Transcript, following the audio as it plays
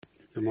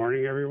Good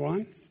morning,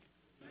 everyone.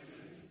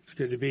 It's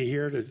good to be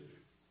here to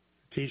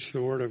teach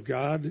the Word of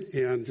God.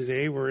 And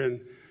today we're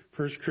in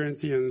 1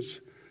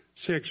 Corinthians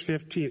 6,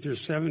 15 through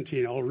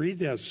 17. I'll read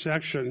that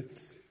section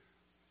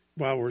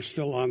while we're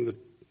still on the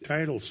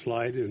title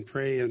slide and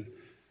pray, and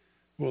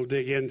we'll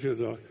dig into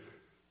the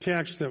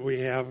text that we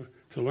have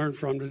to learn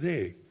from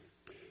today.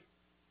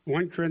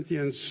 1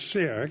 Corinthians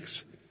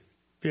 6,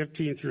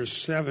 15 through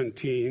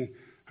 17,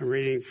 I'm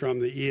reading from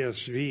the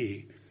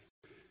ESV.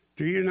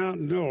 Do you not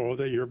know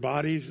that your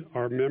bodies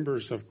are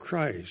members of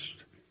Christ?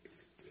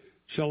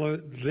 Shall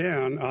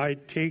then I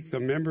take the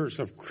members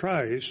of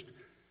Christ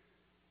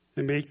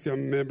and make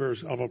them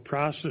members of a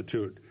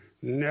prostitute?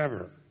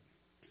 Never.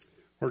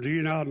 Or do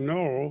you not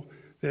know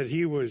that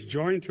he who is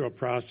joined to a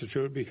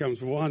prostitute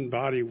becomes one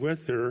body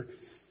with her?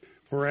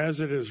 For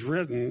as it is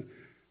written,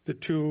 the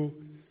two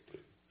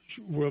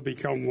will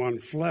become one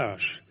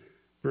flesh.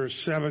 Verse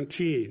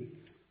 17,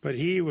 but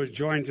he who is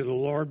joined to the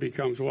Lord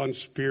becomes one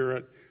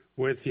spirit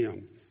with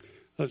him.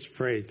 Let's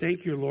pray.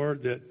 Thank you,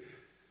 Lord, that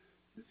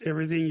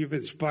everything you've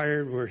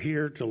inspired, we're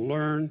here to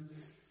learn.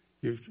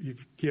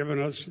 You've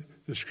given us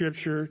the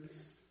Scripture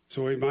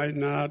so we might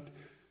not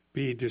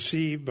be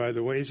deceived by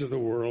the ways of the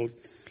world.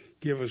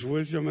 Give us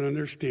wisdom and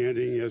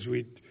understanding as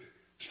we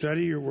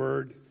study your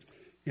word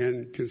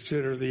and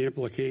consider the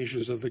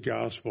implications of the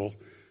gospel.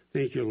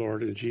 Thank you,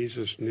 Lord, in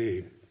Jesus'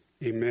 name.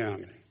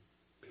 Amen.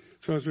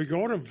 So as we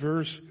go to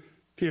verse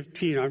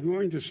 15, I'm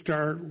going to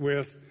start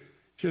with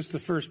just the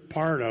first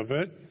part of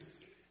it.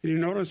 And you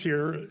notice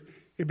here,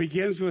 it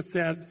begins with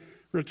that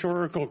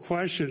rhetorical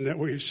question that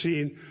we've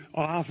seen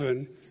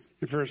often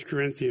in 1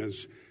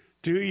 Corinthians.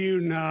 Do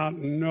you not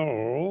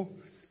know,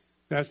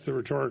 that's the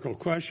rhetorical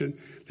question,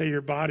 that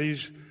your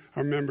bodies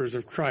are members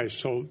of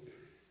Christ? So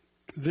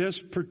this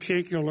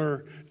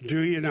particular do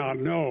you not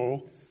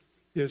know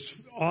is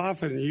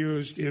often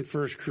used in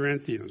 1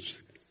 Corinthians.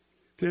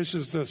 This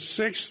is the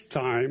sixth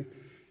time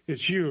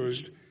it's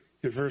used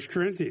in 1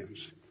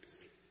 Corinthians.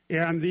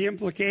 And the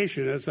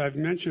implication, as I've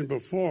mentioned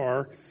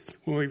before,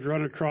 when we've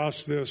run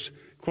across this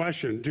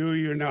question, do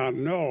you not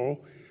know?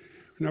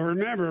 Now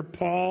remember,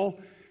 Paul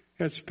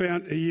had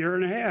spent a year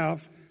and a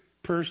half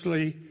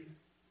personally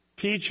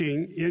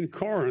teaching in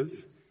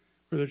Corinth,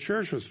 where the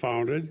church was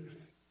founded,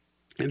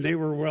 and they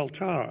were well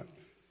taught.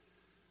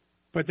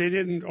 But they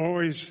didn't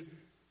always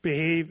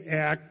behave,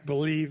 act,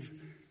 believe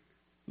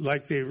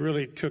like they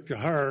really took to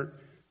heart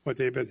what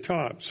they've been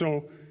taught.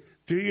 So,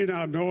 do you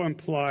not know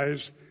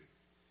implies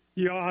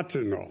you ought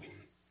to know.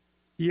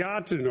 You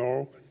ought to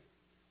know,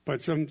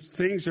 but some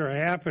things are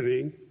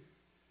happening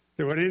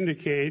that would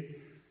indicate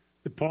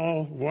that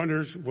Paul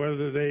wonders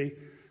whether they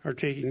are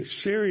taking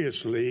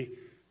seriously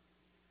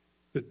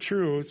the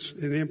truths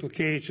and the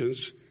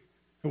implications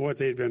of what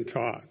they've been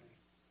taught.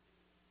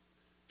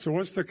 So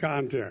what's the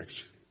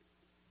context?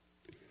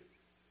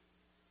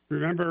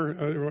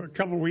 Remember, a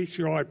couple of weeks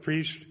ago I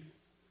preached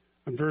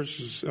on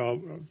verses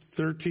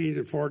 13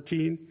 and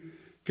 14.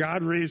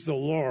 God raised the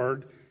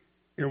Lord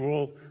and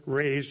will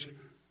raise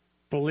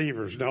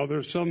believers. Now,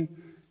 there's some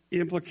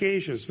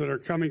implications that are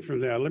coming from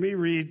that. Let me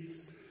read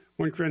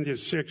 1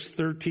 Corinthians 6,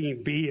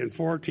 13b and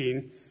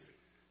 14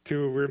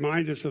 to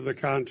remind us of the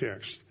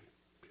context.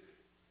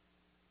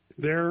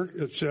 There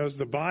it says,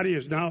 the body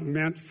is not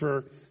meant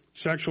for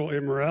sexual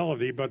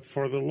immorality, but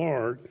for the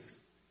Lord,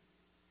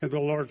 and the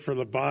Lord for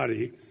the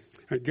body.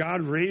 And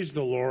God raised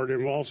the Lord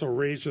and will also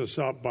raise us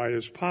up by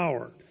his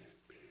power.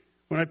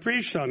 When I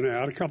preached on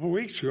that a couple of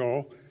weeks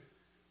ago,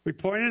 we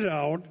pointed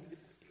out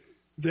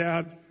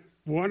that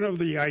one of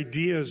the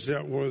ideas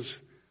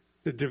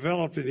that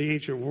developed in the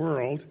ancient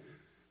world,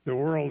 the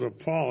world of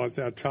Paul at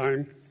that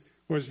time,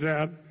 was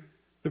that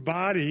the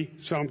body,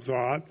 some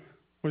thought,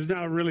 was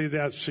not really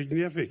that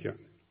significant.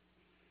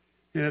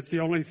 And that the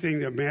only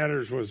thing that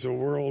matters was the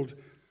world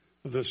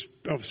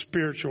of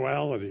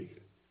spirituality.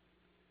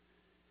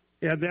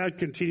 And that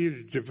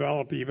continued to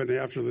develop even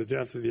after the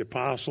death of the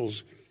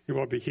apostles in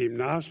what became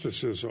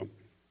Gnosticism.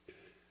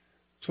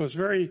 So it's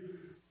very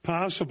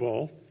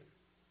possible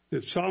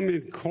that some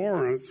in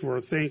Corinth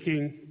were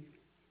thinking,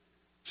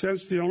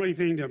 since the only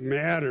thing that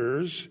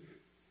matters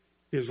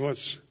is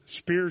what's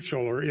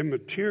spiritual or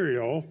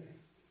immaterial,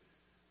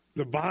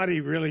 the body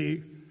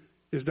really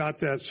is not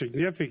that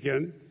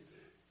significant.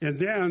 And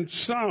then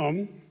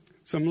some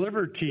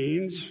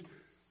libertines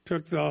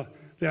took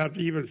that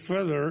even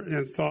further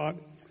and thought,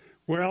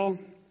 well,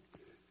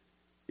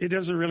 it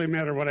doesn't really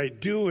matter what I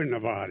do in the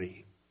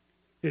body.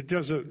 It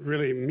doesn't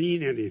really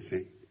mean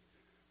anything.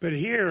 But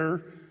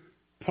here,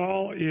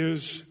 Paul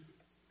is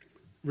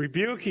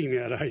rebuking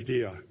that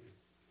idea.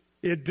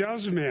 It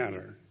does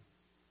matter.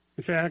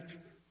 In fact,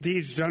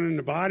 deeds done in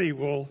the body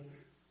will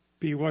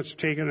be what's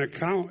taken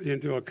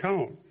into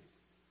account,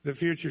 the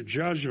future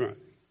judgment.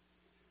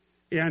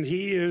 And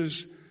he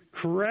is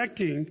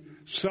correcting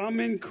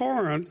some in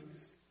Corinth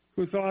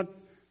who thought,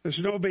 it's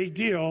no big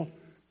deal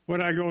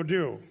what I go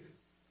do.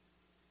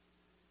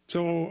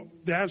 So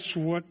that's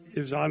what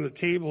is on the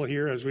table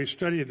here as we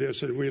study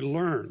this and we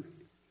learn.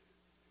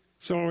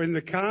 So in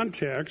the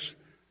context,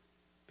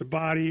 the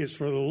body is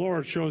for the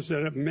Lord shows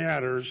that it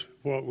matters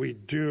what we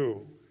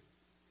do.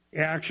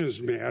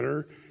 Actions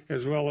matter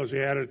as well as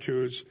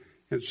attitudes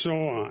and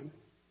so on.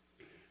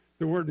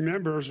 The word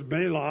members,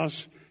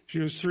 melos, is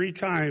used 3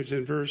 times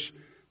in verse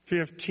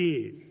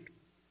 15.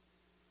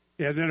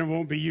 And then it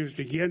won't be used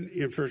again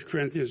in 1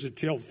 Corinthians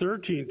until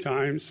 13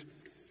 times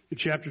in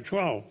chapter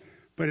 12,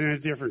 but in a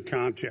different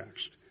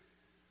context.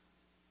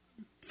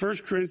 1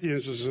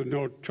 Corinthians is a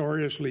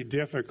notoriously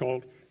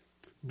difficult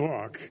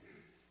book,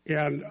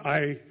 and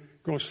I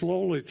go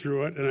slowly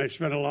through it, and I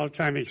spend a lot of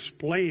time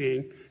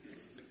explaining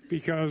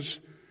because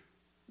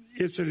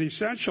it's an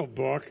essential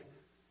book,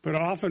 but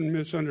often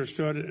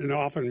misunderstood and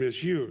often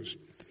misused.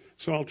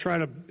 So I'll try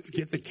to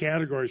get the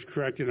categories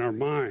correct in our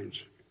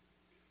minds.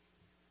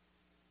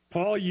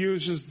 Paul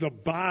uses the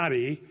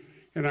body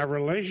and our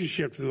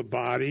relationship to the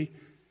body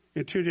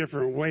in 2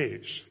 different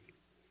ways.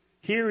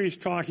 Here he's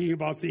talking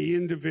about the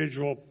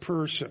individual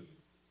person.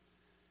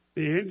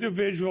 The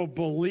individual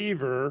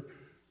believer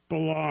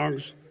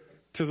belongs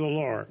to the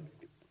Lord.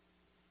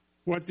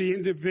 What the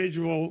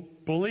individual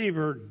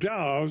believer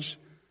does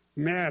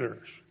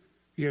matters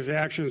because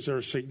actions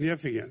are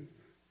significant,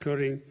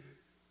 including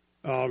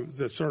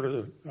the sort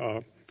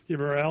of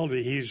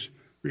immorality he's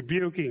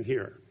rebuking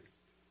here.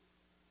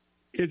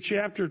 In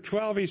chapter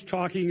 12, he's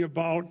talking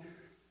about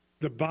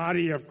the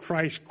body of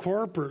Christ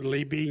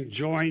corporately being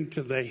joined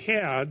to the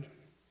head,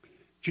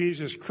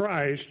 Jesus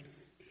Christ,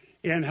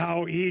 and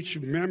how each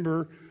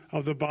member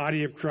of the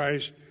body of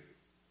Christ,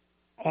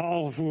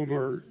 all of whom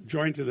are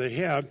joined to the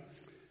head,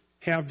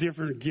 have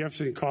different gifts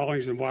and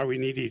callings and why we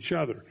need each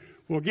other.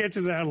 We'll get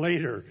to that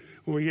later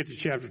when we get to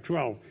chapter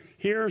 12.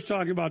 Here it's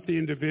talking about the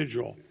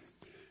individual.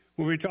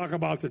 When we talk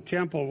about the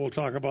temple, we'll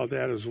talk about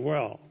that as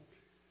well.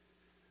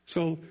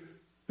 So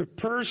the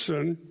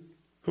person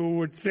who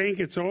would think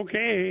it's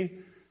okay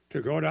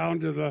to go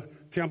down to the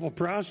temple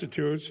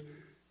prostitutes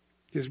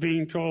is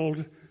being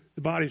told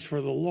the body's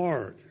for the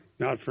Lord,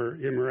 not for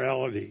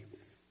immorality.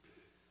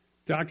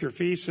 Dr.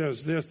 Fee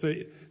says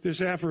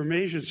this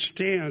affirmation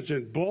stands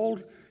in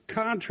bold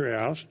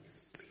contrast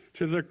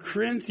to the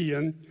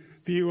Corinthian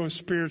view of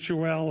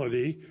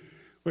spirituality,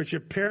 which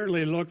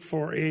apparently looked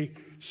for a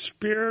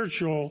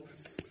spiritual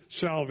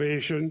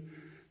salvation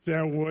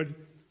that would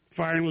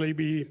finally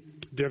be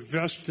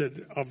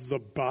divested of the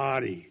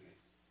body.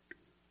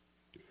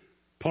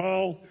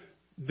 Paul,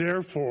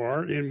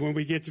 therefore, and when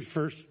we get to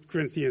 1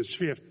 Corinthians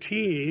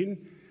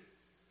 15,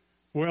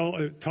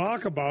 will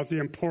talk about the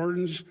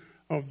importance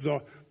of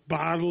the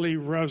bodily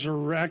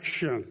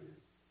resurrection,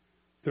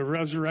 the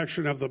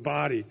resurrection of the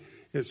body.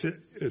 It's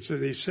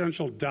an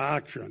essential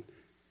doctrine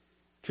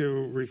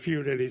to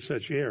refute any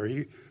such error.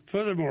 He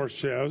furthermore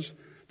says,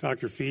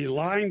 Dr. Fee,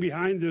 lying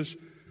behind this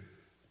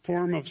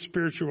form of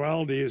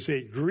spirituality is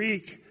a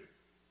Greek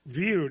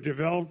view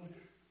developed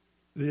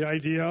the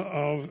idea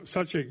of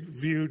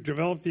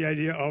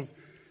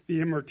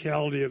the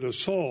immortality of the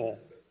soul.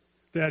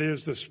 That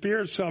is, the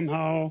spirit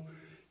somehow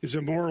is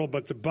immortal,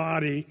 but the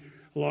body,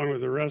 along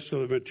with the rest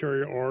of the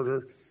material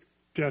order,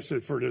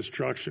 destined for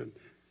destruction.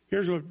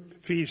 Here's what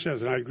Fee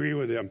says, and I agree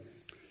with him.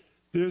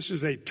 This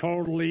is a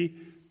totally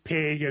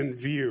pagan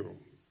view.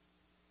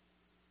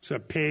 It's a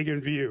pagan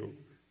view.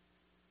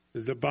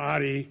 The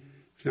body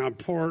is not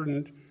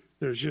important.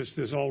 There's just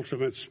this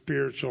ultimate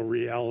spiritual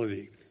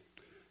reality.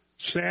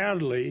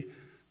 Sadly,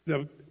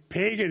 the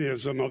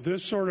paganism of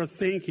this sort of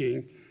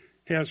thinking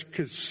has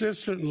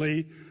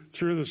consistently,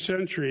 through the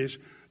centuries,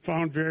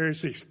 found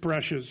various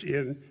expressions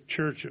in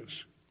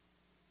churches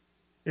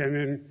and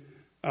in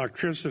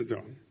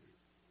Christendom.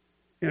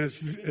 And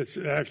it's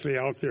actually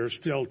out there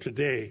still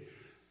today.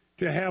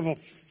 To have a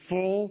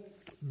full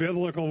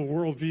biblical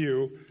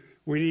worldview,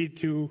 we need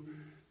to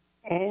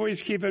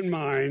always keep in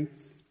mind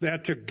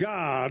that to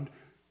God,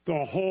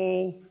 the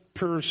whole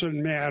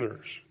person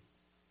matters.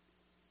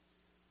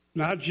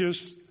 Not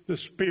just the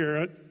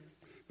spirit.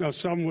 Now,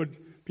 some would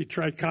be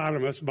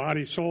trichotomous,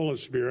 body, soul, and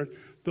spirit.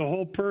 The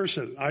whole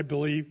person. I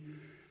believe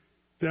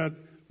that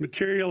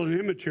material and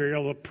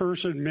immaterial, the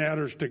person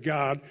matters to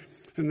God,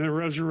 and the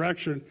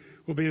resurrection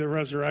will be the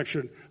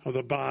resurrection of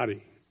the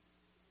body,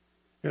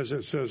 as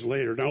it says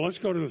later. Now, let's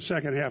go to the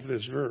second half of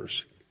this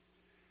verse.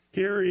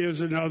 Here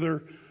is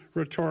another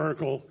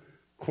rhetorical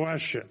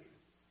question.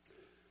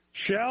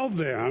 Shall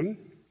then,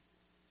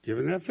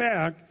 given that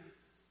fact,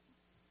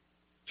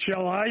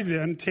 shall I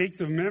then take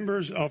the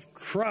members of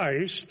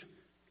Christ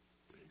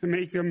and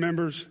make them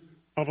members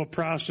of a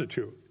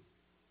prostitute?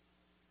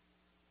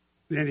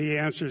 Then he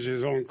answers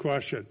his own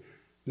question.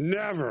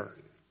 Never.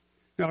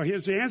 Now,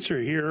 his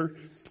answer here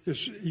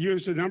is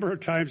used a number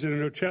of times in the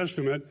New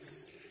Testament.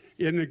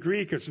 In the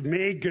Greek, it's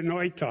me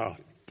genoita.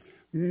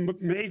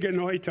 Me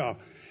genoita.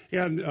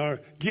 And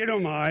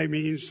genomai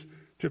means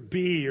to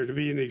be or to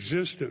be in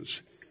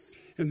existence.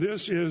 And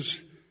this is,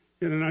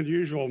 in an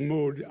unusual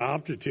mood,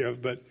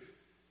 optative, but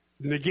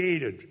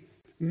negated.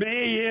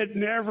 May it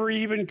never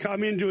even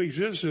come into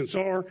existence,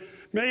 or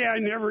may I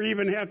never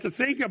even have to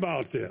think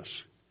about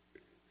this.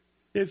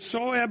 It's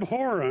so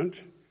abhorrent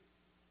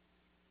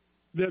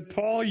that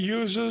Paul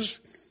uses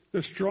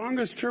the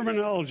strongest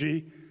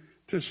terminology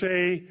to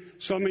say,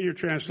 some of your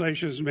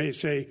translations may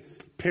say,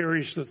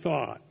 perish the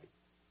thought.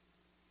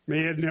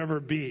 May it never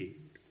be.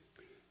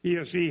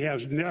 ESV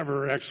has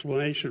never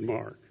exclamation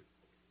mark.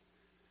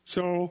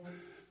 So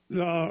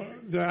the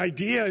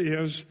idea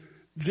is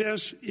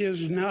this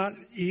is not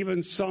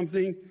even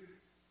something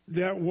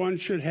that one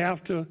should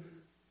have to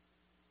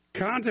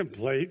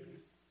contemplate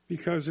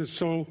because it's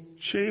so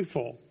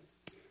shameful.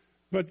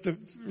 But the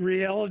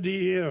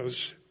reality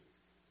is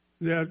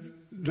that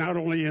not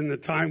only in the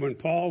time when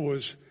Paul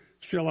was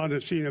still on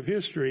the scene of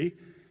history,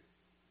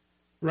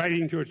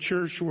 writing to a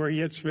church where he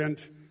had spent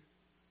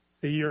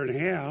a year and a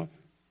half,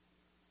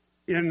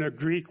 in the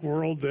Greek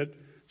world that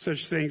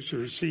such things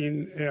are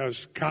seen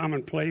as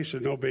commonplace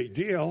and no big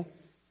deal,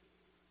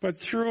 but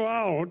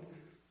throughout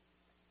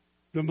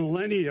the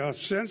millennia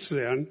since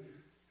then,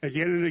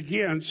 again and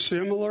again,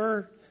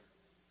 similar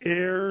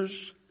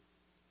errors,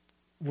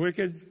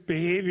 wicked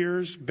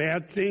behaviors,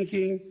 bad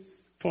thinking,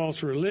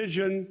 false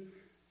religion,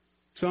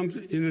 some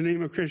in the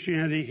name of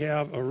Christianity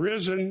have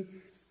arisen,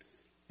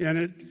 and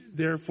it,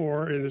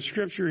 therefore, in the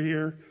scripture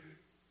here,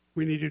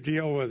 we need to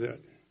deal with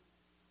it.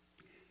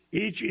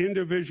 Each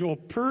individual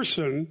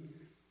person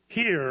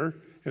here,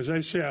 as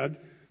I said,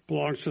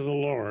 belongs to the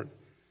Lord.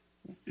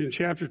 In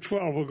chapter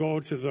 12, we'll go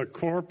to the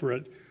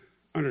corporate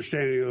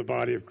understanding of the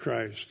body of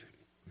Christ.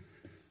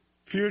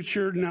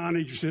 Future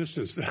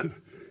non-existence.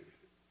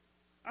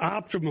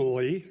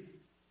 Optimally,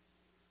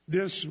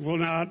 this will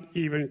not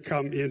even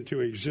come into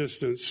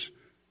existence.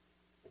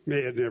 May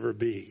it never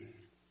be.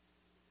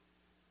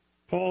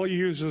 Paul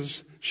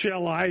uses,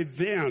 shall I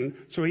then,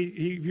 so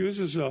he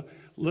uses a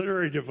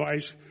literary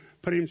device,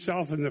 put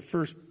himself in the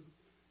first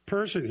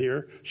person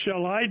here,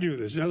 shall I do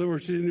this? In other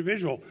words, the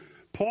individual.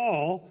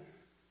 Paul,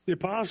 the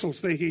apostle's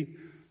thinking,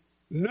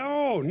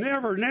 no,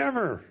 never,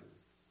 never,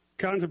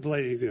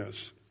 contemplating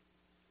this.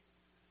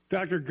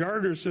 Dr.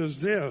 Gardner says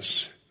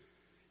this,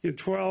 in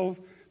 12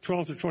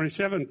 to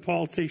 27,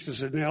 Paul takes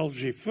this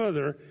analogy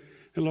further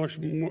and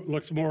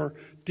looks more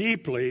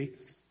deeply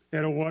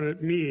at what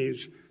it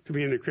means to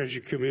be in the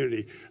Christian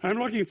community. I'm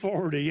looking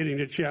forward to getting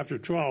to chapter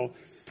 12,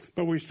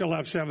 but we still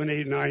have 7,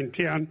 8, 9,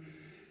 10,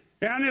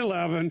 and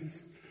 11.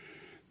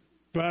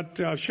 But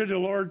should the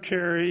Lord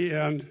tarry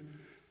and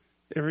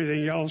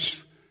everything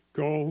else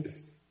go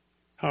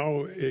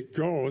how it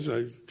goes,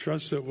 I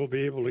trust that we'll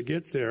be able to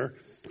get there.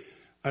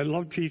 I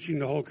love teaching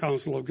the whole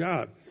counsel of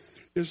God.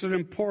 This is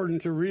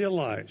important to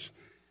realize.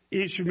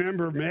 Each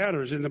member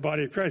matters in the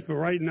body of Christ, but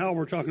right now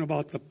we're talking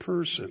about the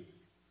person,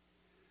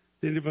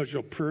 the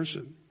individual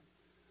person.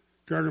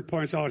 Gardner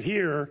points out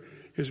here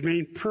his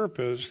main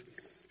purpose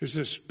is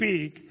to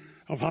speak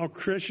of how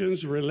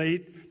Christians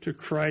relate to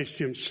Christ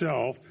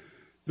himself,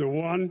 the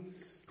one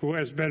who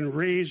has been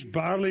raised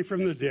bodily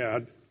from the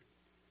dead.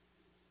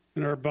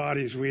 In our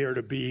bodies we are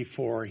to be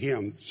for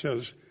him,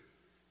 says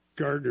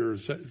Gardner,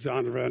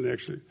 Zondervan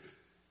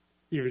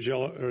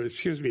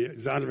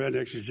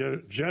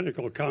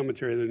Exegetical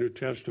Commentary of the New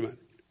Testament.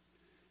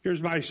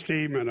 Here's my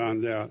statement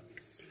on that.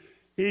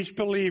 Each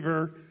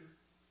believer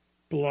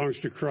belongs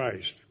to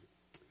Christ.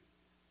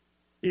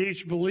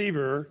 Each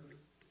believer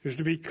is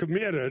to be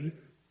committed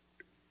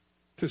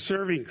to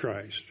serving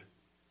Christ.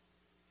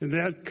 In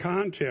that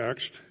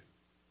context,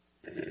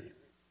 to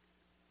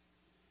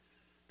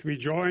be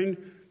joined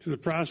to the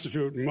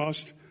prostitute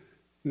must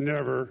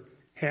never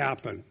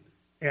happen.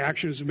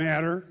 Actions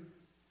matter,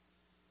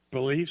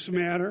 beliefs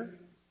matter,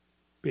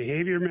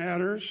 behavior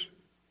matters,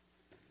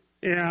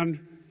 and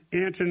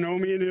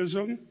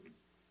antinomianism,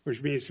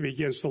 which means to be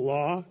against the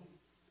law,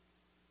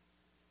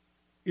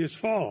 is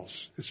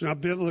false. It's not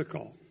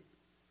biblical.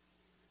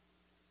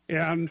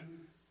 And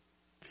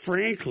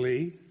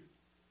frankly,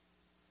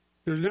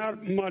 there's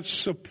not much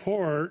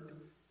support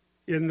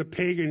in the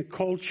pagan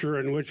culture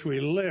in which we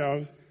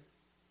live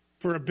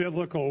for a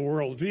biblical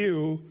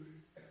worldview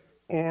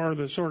or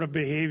the sort of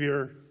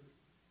behavior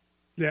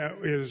that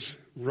is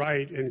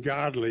right and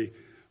godly.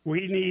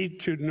 We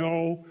need to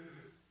know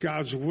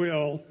God's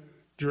will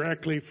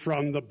directly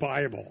from the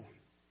Bible.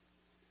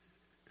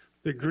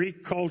 The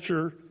Greek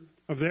culture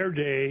of their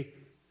day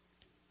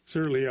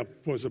certainly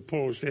was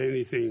opposed to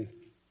anything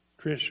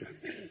Christian.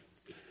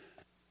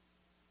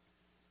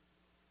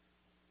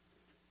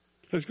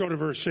 Let's go to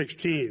verse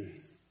 16.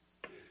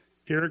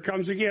 Here it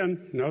comes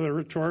again, another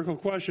rhetorical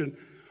question.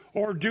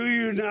 Or do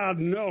you not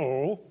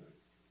know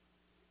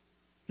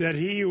that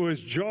he who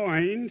is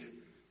joined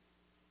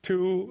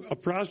to a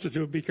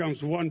prostitute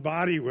becomes one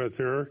body with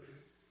her?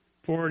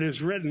 For it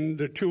is written,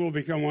 the two will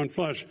become one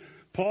flesh.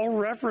 Paul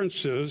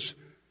references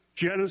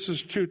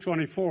Genesis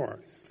 2:24.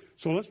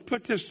 So let's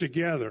put this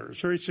together.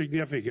 It's very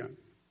significant.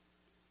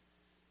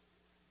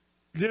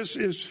 This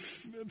is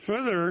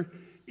further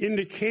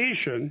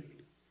indication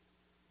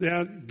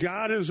that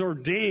God has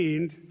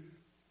ordained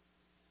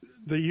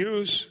the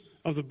use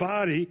of the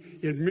body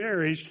in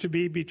marriage to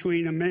be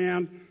between a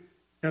man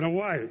and a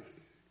wife,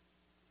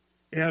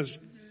 as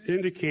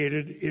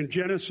indicated in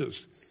Genesis.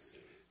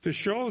 To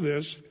show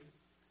this,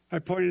 I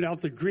pointed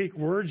out the Greek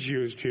words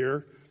used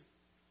here,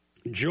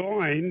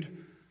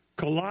 joined,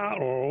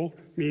 Kalao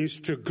means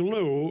to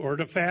glue or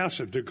to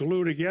fasten, to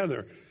glue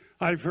together.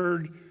 I've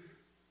heard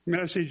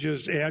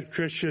messages at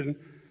Christian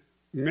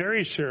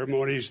marriage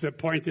ceremonies that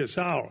point this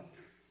out.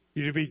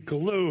 You to be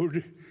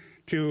glued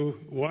to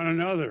one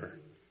another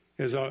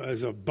as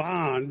a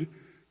bond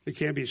that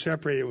can't be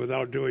separated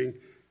without doing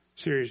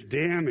serious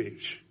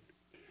damage.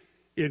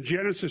 In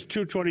Genesis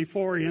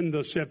 2:24 in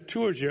the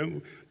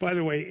Septuagint, by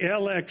the way,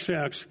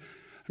 LXX, I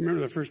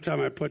remember the first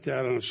time I put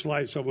that on a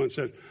slide, someone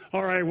said,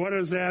 all right, what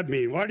does that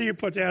mean? Why do you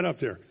put that up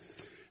there?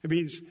 It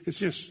means it's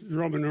just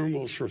Roman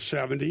numerals for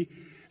 70.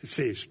 It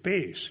saves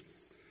space.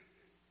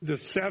 The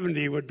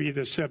 70 would be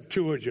the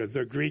Septuagint,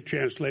 the Greek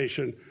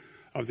translation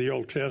of the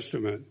Old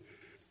Testament.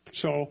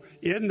 So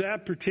in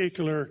that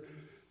particular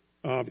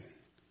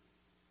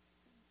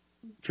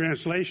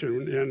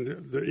translation,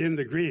 in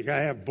the Greek, I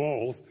have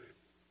both.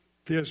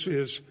 This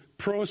is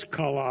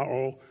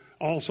proskalao,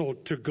 also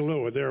to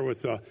glue, there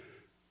with the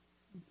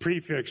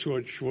prefix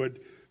which would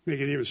make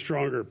it even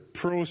stronger,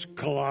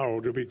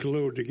 proskalao, to be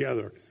glued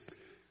together.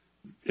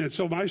 And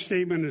so my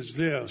statement is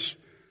this: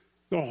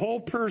 the whole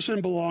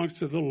person belongs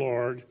to the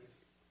Lord,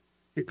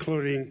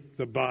 including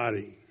the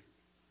body.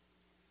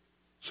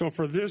 So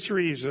for this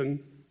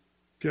reason,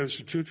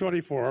 Genesis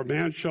 2:24, a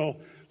man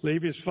shall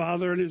leave his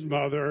father and his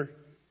mother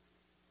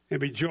and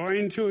be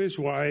joined to his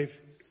wife,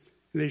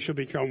 and they shall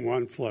become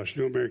one flesh.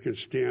 New American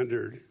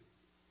Standard. It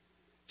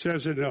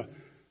says in the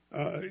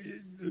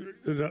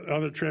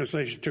other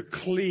translation, to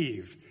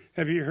cleave.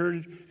 Have you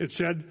heard it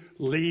said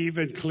leave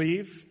and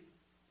cleave?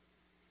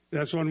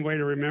 That's one way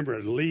to remember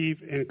it,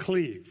 leave and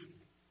cleave.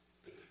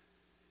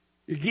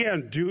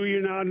 Again, do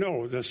you not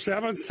know? The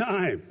seventh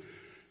time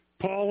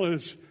Paul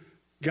has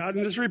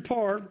gotten this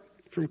report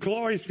from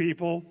Chloe's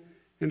people,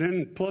 and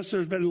then plus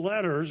there's been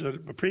letters,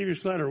 a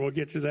previous letter, we'll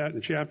get to that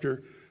in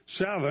chapter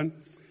 7.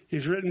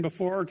 He's written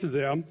before to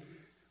them.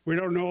 We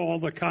don't know all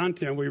the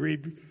content. We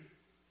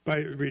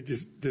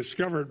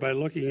discovered by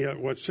looking at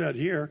what's said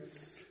here.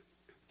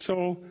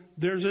 So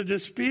there's a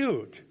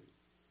dispute.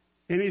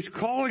 And he's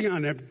calling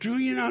on them. Do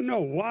you not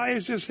know? Why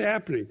is this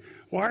happening?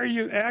 Why are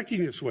you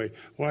acting this way?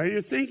 Why are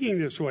you thinking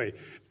this way?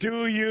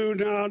 Do you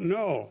not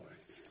know?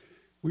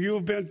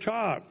 You've been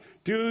taught.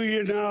 Do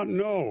you not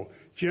know?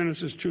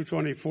 Genesis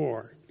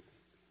 2:24.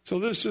 So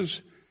this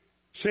is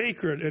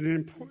sacred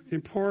and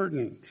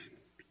important.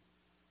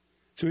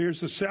 So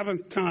here's the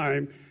seventh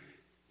time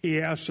he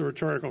asks the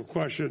rhetorical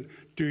question,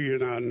 do you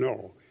not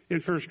know? In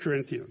 1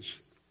 Corinthians.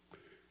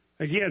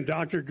 Again,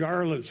 Dr.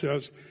 Garland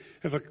says,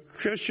 if a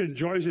Christian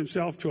joins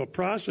himself to a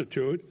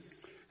prostitute,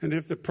 and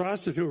if the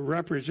prostitute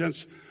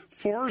represents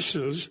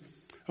forces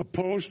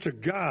opposed to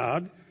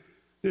God,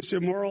 this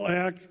immoral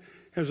act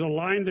has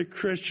aligned the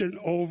Christian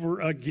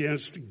over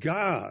against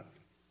God,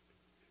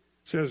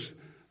 says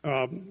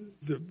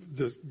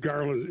the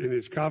Garland in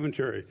his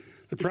commentary.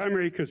 The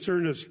primary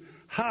concern is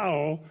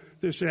how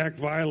this act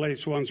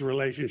violates one's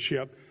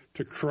relationship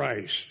to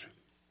Christ.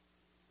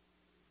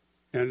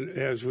 And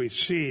as we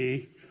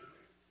see,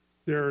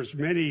 there's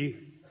many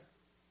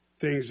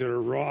things that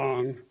are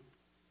wrong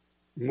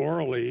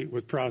morally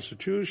with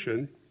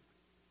prostitution,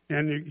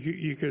 and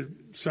you could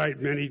cite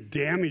many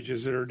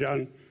damages that are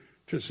done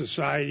to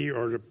society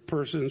or to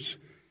persons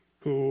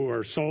who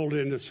are sold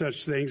into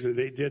such things, and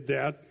they did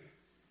that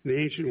in the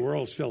ancient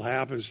world, still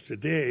happens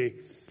today.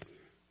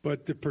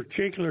 But the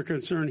particular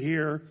concern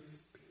here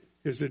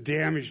is the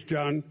damage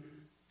done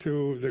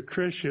to the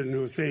Christian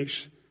who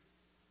thinks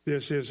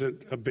this isn't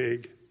a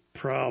big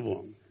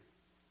problem.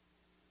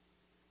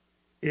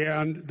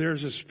 And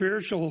there's a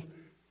spiritual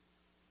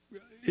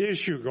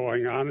issue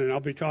going on, and I'll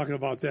be talking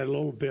about that a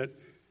little bit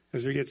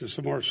as we get to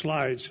some more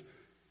slides,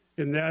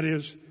 and that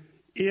is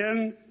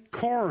in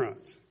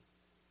Corinth,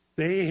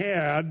 they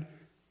had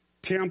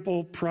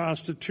temple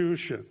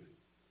prostitution,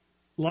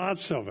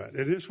 lots of it,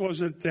 and this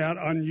wasn't that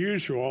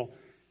unusual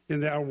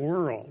in that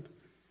world.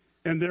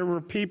 And there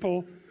were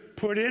people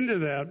put into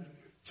that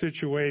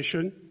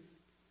situation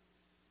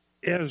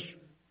as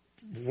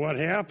what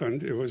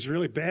happened. It was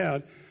really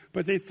bad,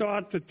 but they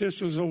thought that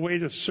this was a way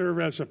to serve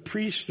as a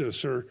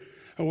priestess or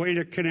a way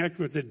to connect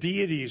with the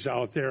deities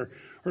out there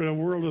or the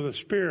world of the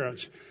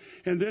spirits.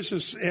 And this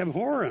is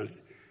abhorrent.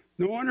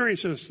 No wonder he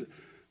says,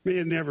 may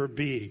it never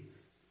be.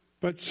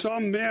 But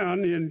some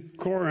men in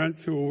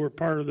Corinth who were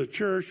part of the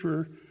church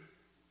were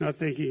not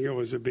thinking it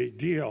was a big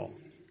deal.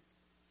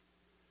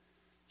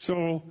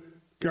 So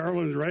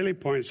Garland rightly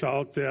points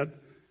out that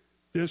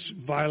this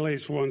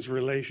violates one's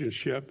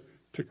relationship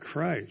to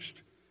Christ.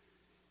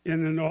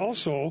 And then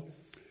also,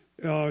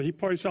 he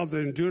points out that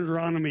in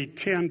Deuteronomy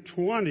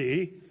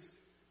 10:20,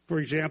 for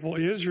example,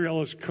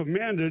 Israel is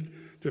commanded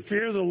to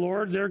fear the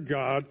Lord their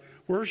God,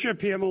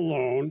 worship him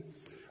alone,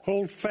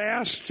 hold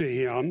fast to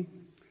him,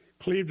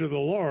 cleave to the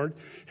Lord.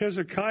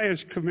 Hezekiah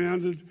is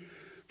commanded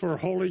for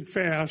holding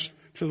fast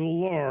to the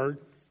Lord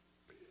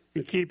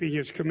and keeping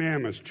his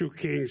commandments. 2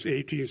 Kings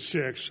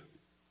 18:6,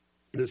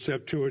 the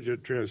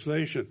Septuagint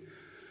translation.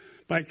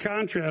 By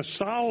contrast,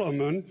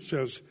 Solomon,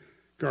 says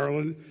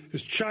Garland,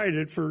 is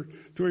chided for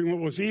doing what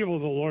was evil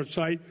in the Lord's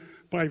sight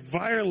by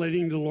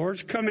violating the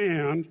Lord's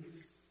command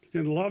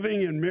in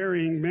loving and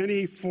marrying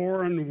many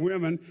foreign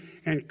women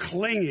and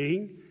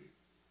clinging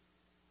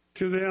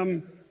to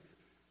them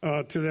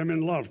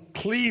in love,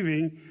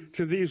 cleaving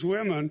to these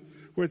women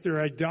with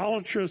their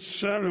idolatrous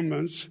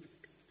sentiments,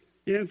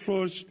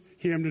 influenced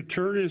him to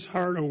turn his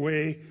heart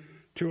away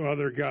to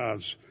other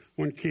gods.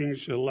 1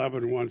 Kings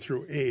 11, 1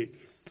 through 8.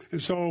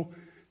 And so,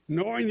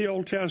 knowing the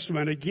Old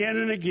Testament again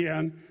and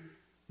again,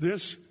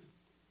 this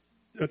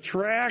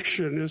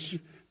attraction, this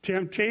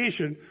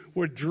temptation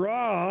would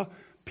draw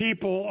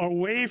people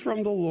away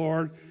from the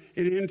Lord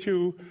and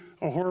into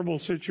a horrible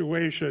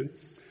situation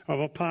of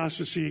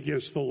apostasy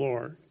against the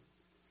Lord.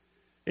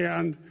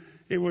 And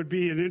it would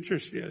be an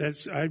interest.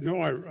 I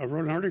know I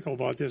wrote an article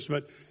about this,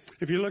 but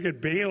if you look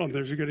at Balaam,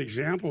 there's a good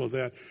example of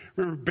that.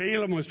 Remember,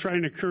 Balaam was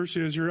trying to curse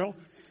Israel,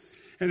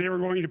 and they were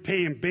going to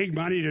pay him big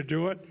money to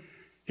do it.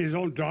 His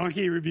own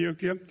donkey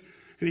rebuked him,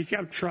 and he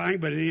kept trying,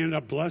 but he ended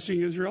up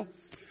blessing Israel.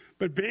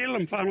 But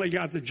Balaam finally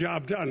got the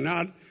job done,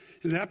 not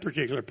in that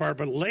particular part,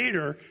 but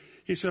later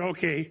he said,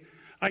 okay,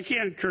 I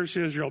can't curse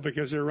Israel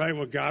because they're right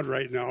with God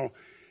right now,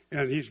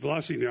 and he's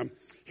blessing them.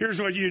 Here's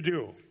what you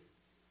do.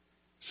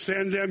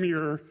 Send them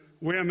your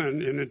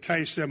women and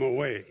entice them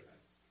away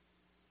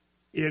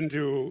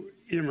into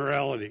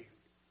immorality.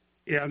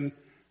 And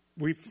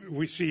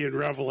we see in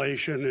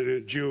Revelation and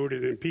in Jude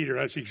and in Peter,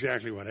 that's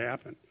exactly what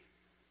happened.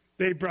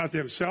 They brought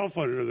themselves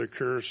under the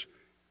curse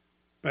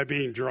by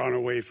being drawn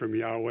away from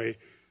Yahweh.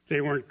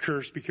 They weren't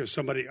cursed because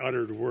somebody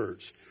uttered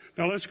words.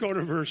 Now let's go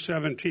to verse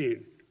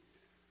 17.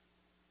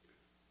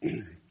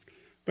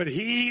 But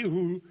he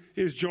who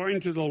is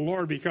joined to the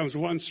Lord becomes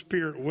one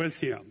spirit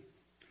with him.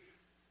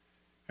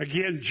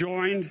 Again,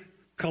 joined,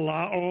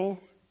 kalao,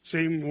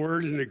 same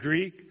word in the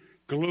Greek,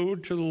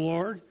 glued to the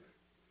Lord.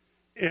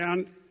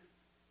 And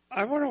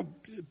I want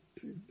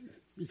to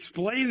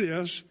explain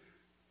this,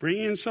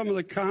 bring in some of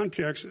the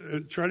context,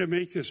 and try to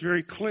make this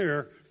very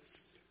clear,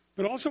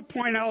 but also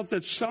point out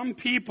that some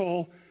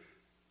people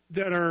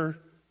that are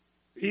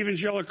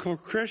evangelical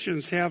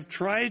Christians have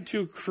tried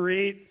to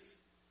create,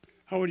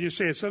 how would you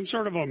say it, some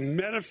sort of a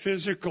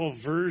metaphysical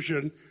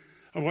version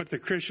of what the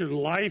Christian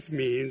life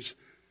means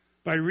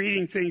by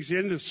reading things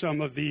into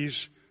some of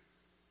these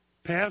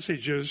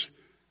passages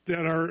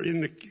that are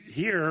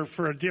here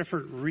for a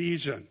different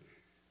reason.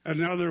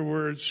 In other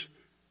words,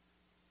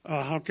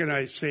 how can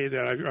I say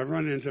that? I've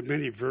run into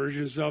many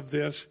versions of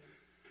this.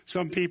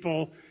 Some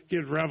people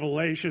get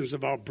revelations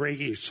about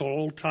breaking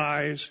soul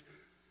ties.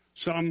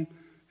 Some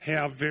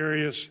have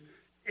various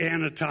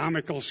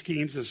anatomical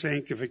schemes of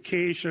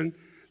sanctification.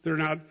 They're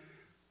not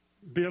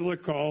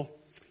biblical.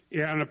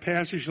 And a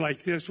passage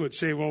like this would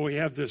say, well, we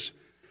have this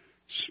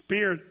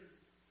spirit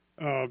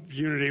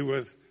unity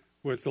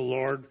with the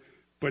Lord,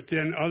 but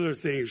then other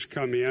things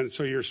come in.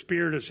 So your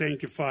spirit is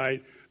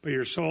sanctified, but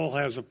your soul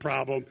has a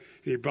problem,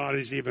 and your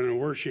body's even in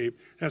worse shape.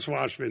 That's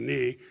Watchman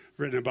Nee,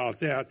 written about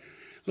that.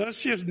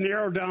 Let's just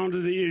narrow down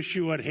to the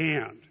issue at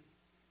hand.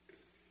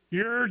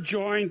 You're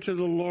joined to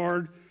the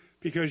Lord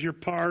because you're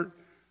part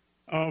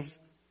of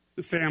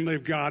the family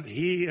of God.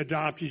 He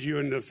adopted you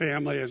into the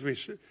family, as we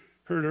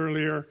heard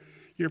earlier.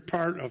 You're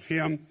part of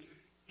Him.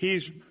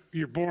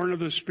 You're born of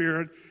the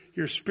Spirit.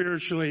 You're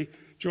spiritually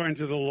joined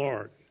to the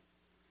Lord.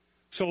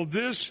 So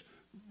this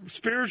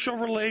spiritual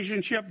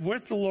relationship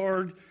with the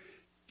Lord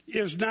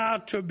is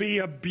not to be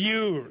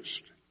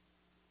abused.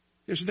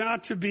 It's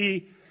not to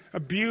be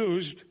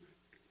abused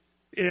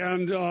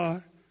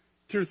and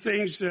through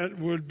things that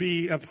would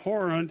be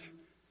abhorrent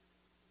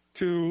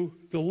to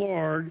the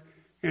Lord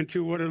and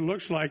to what it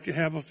looks like to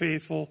have a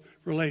faithful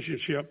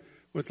relationship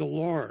with the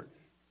Lord.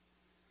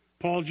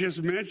 Paul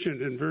just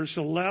mentioned in verse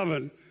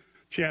 11,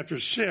 chapter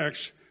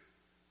 6,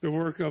 the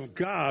work of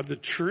God, the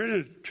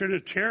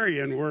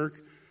Trinitarian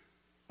work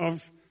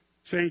of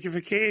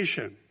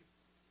sanctification.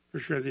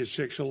 1 Corinthians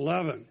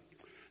 6:11.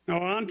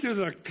 Now on to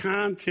the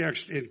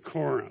context in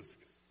Corinth.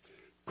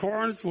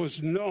 Corinth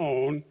was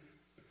known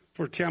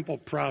for temple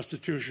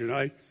prostitution.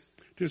 I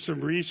did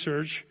some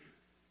research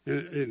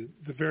in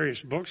the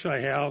various books I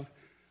have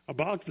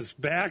about this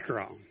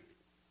background.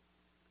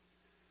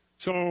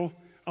 So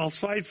I'll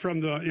cite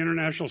from the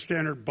International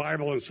Standard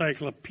Bible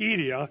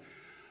Encyclopedia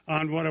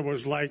on what it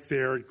was like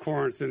there in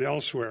Corinth and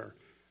elsewhere.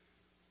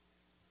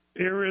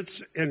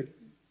 Eretz and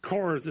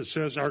Corinth, it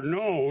says, are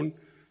known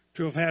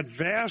to have had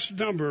vast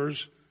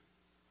numbers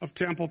of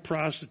temple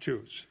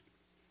prostitutes.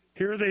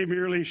 Here they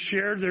merely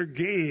shared their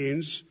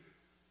gains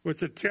with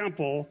the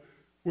temple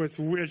with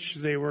which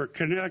they were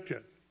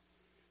connected.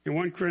 In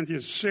 1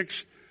 Corinthians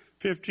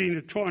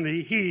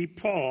 6:15-20, he,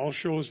 Paul,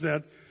 shows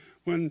that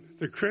when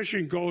the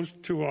Christian goes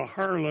to a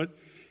harlot,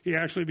 he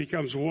actually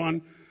becomes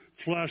one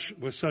flesh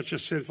with such a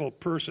sinful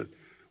person,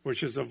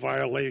 which is a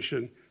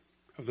violation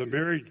of the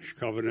marriage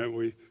covenant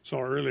we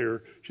saw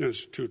earlier,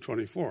 Genesis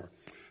 2:24.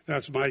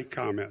 That's my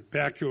comment.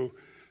 Back to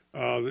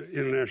the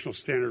International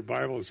Standard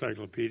Bible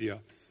Encyclopedia.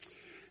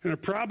 In a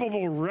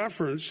probable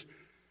reference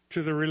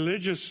to the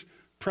religious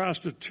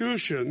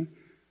prostitution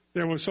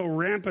that was so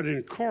rampant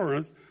in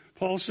Corinth,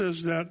 Paul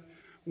says that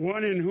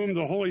one in whom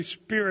the Holy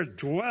Spirit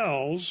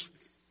dwells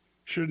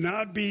should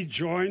not be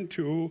joined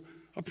to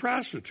a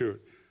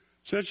prostitute.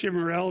 Such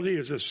immorality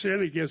is a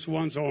sin against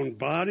one's own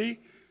body,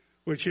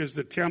 which is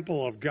the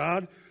temple of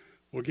God.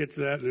 We'll get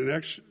to that in the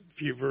next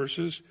few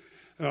verses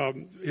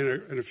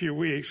in a few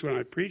weeks when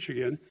I preach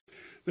again.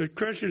 The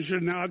Christian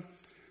should not,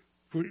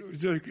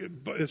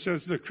 it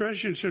says the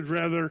Christian should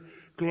rather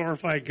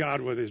glorify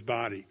God with his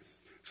body.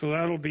 So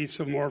that'll be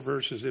some more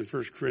verses in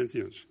 1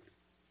 Corinthians.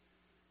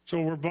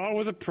 So we're bought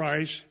with a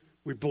price.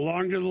 We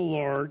belong to the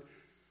Lord.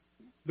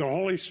 The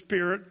Holy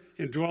Spirit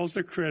indwells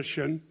the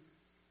Christian.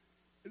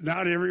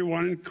 Not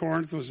everyone in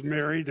Corinth was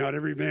married. Not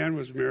every man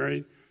was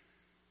married.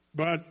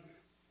 But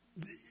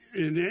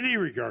in any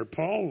regard,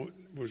 Paul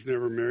was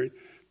never married.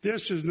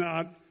 This is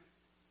not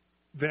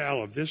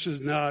valid. This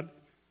is not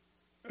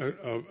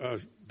a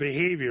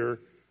behavior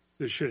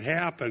that should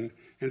happen,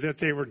 and that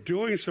they were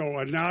doing so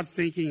and not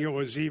thinking it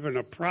was even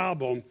a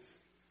problem.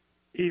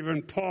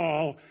 Even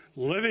Paul,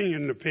 living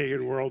in the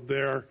pagan world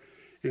there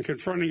and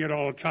confronting it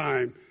all the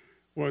time,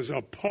 was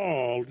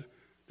appalled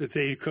that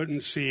they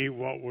couldn't see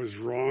what was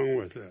wrong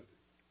with it.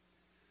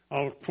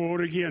 I'll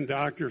quote again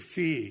Dr.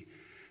 Fee.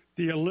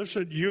 The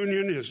illicit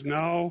union is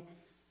now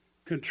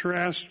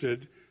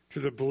contrasted to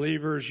the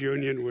believer's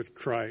union with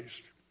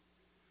Christ.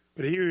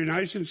 But he who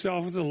unites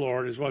himself with the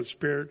Lord is one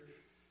spirit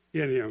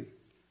in him.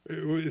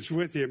 It's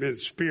with him in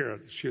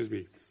spirit,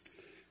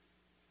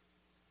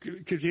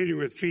 Continuing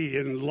with Fee.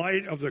 In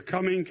light of the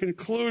coming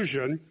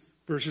conclusion,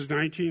 verses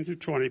 19 through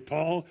 20,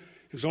 Paul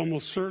is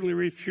almost certainly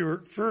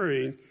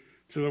referring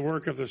to the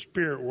work of the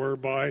Spirit,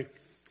 whereby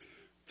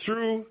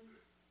through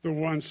the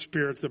one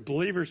Spirit, the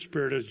believer's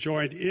spirit is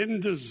joined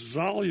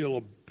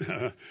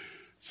indissolubly,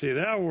 say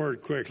that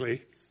word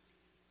quickly,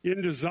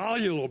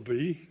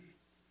 indissolubly,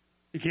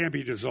 it can't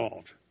be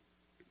dissolved,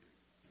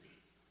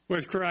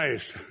 with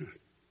Christ.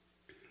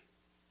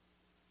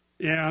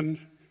 And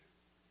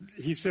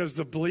he says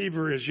the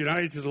believer is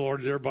united to the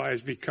Lord, thereby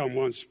has become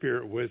one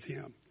spirit with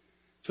him.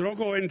 So don't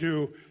go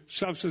into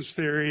substance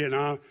theory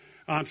and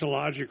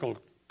ontological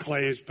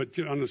claims, but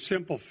on the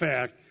simple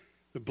fact,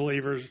 the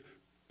believers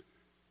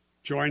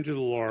joined to the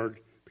Lord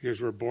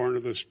because we're born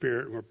of the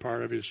Spirit, and we're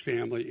part of his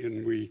family,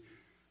 and we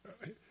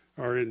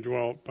are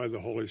indwelt by the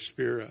Holy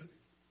Spirit.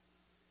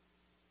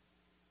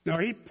 Now,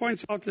 he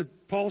points out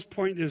that Paul's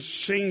point is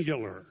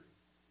singular.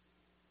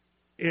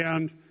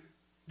 And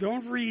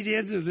don't read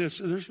into this.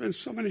 There's been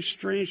so many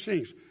strange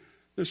things.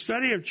 The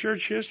study of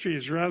church history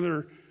is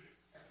rather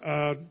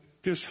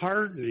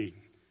disheartening.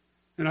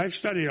 And I've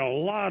studied a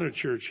lot of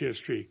church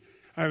history.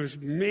 I was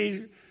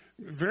made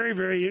very,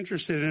 very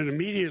interested in it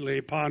immediately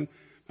upon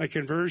my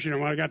conversion.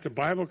 And when I got to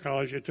Bible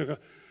college, I took a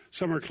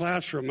summer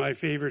class from my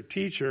favorite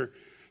teacher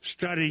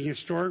studying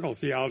historical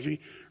theology,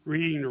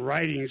 reading the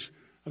writings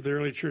of the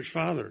early church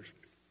fathers.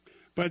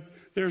 But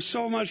there's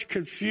so much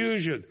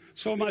confusion,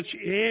 so much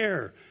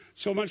error,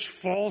 so much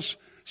false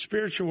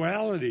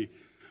spirituality,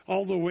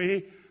 all the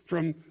way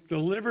from the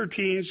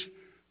libertines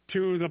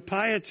to the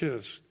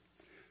pietists.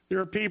 There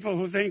are people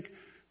who think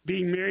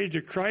being married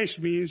to Christ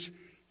means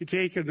you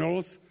take an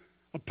oath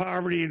of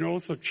poverty, an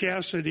oath of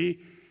chastity,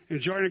 and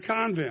join a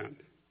convent.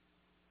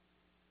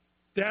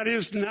 That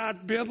is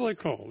not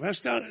biblical.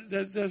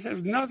 That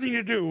has nothing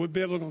to do with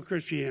biblical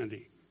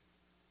Christianity.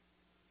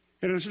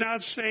 And it's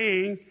not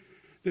saying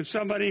that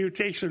somebody who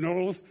takes an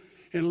oath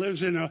and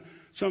lives in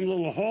some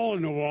little hole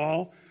in the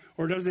wall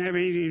or doesn't have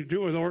anything to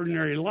do with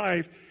ordinary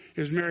life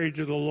is married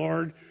to the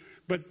Lord.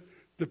 But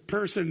the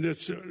person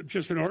that's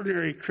just an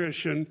ordinary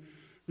Christian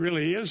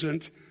really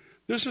isn't.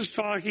 This is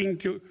talking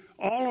to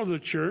all of the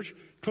church,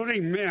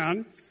 including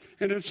men,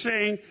 and it's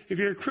saying if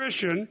you're a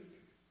Christian,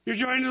 you're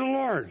joined to the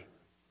Lord.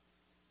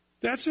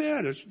 That's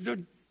it.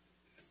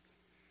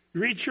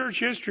 Read church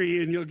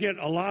history and you'll get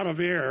a lot of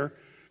error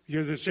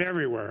because it's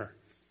everywhere.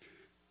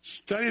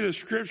 Study the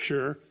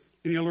Scripture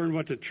and you'll learn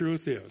what the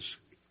truth is.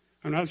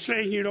 I'm not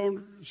saying you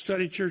don't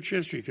study church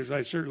history, because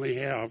I certainly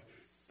have,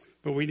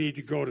 but we need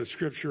to go to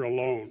Scripture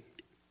alone.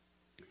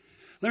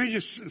 Let me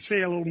just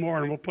say a little more,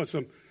 and we'll put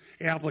some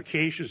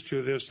applications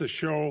to this to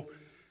show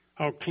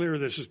how clear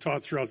this is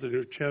taught throughout the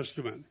New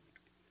Testament.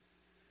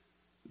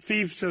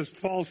 Thief says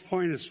Paul's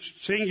point is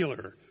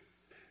singular.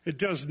 It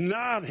does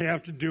not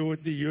have to do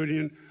with the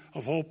union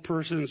of whole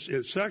persons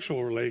in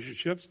sexual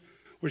relationships,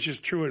 which is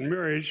true in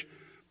marriage,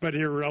 but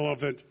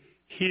irrelevant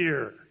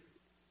here.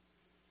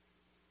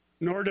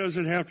 Nor does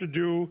it have to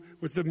do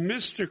with the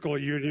mystical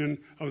union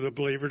of the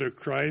believer to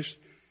Christ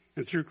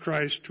and through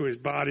Christ to his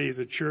body,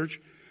 the church,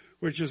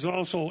 which is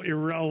also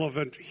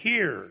irrelevant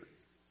here.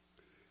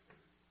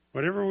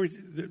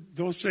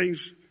 Those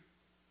things,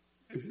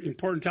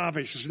 important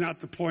topics, is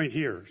not the point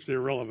here. It's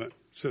irrelevant,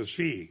 says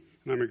he,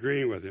 and I'm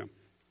agreeing with him.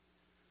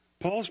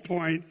 Paul's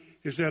point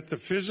is that the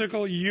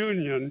physical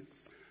union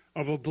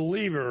of a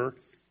believer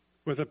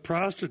with a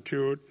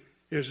prostitute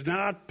is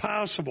not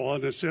possible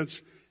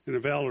in a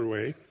valid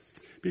way,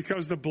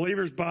 because the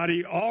believer's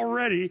body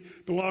already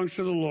belongs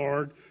to the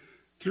Lord,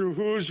 through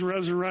whose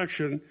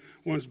resurrection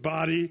one's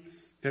body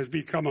has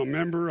become a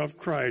member of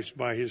Christ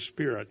by his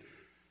Spirit.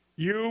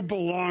 You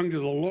belong to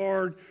the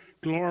Lord,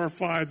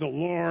 glorify the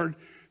Lord,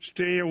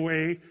 stay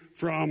away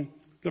from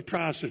the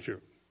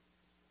prostitute.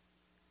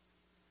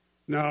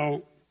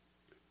 Now,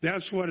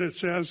 that's what it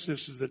says.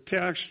 This is the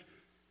text,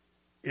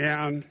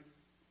 and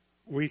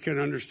we can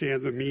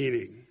understand the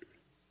meaning.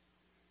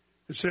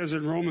 It says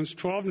in Romans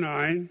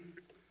 12:9,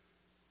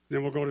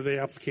 then we'll go to the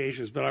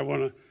applications, but I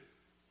want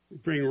to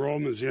bring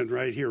Romans in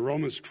right here.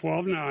 Romans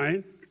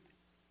 12:9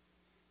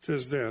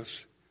 says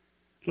this: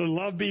 let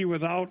love be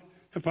without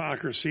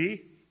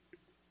hypocrisy,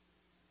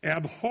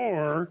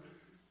 abhor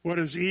what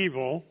is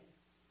evil,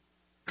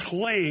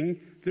 cling.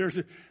 There's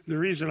the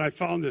reason I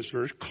found this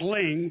verse: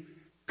 cling,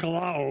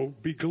 kalao,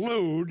 be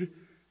glued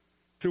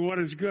to what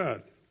is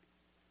good.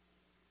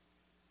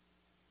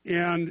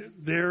 And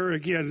there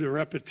again, the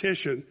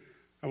repetition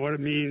of what it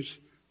means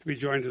to be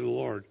joined to the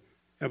Lord.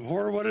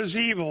 Abhor what is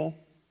evil,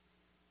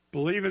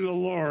 believe in the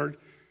Lord,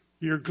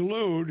 you're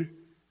glued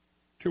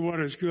to what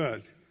is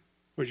good,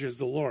 which is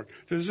the Lord.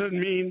 Does it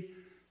mean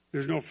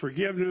there's no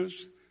forgiveness,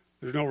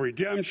 there's no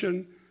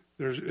redemption,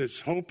 it's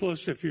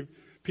hopeless if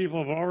people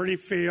have already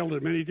failed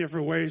in many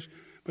different ways,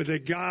 but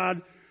that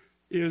God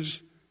is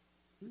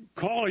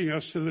calling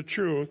us to the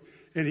truth,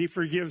 and he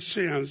forgives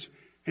sins,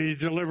 and he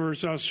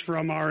delivers us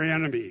from our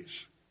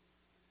enemies.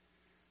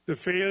 The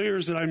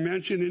failures that I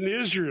mentioned in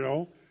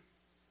Israel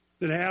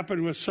that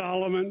happened with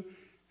Solomon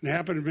and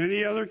happened in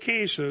many other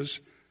cases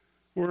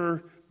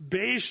were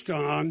based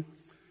on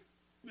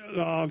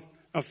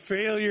a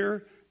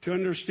failure to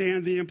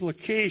understand the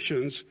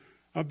implications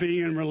of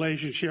being in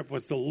relationship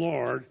with the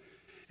Lord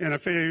and a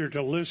failure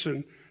to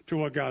listen to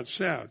what God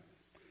said.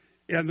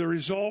 And the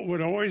result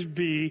would always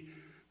be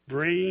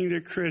bringing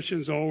the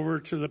Christians over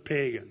to the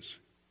pagans.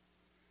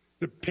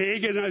 The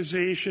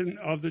paganization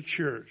of the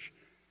church.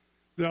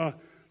 The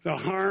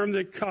harm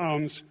that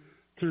comes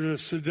through the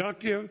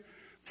seductive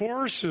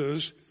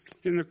forces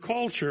in the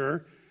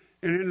culture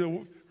and in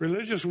the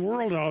religious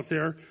world out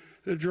there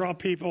that draw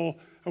people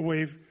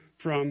away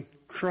from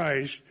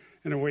Christ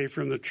and away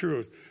from the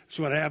truth. That's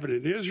what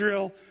happened in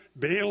Israel.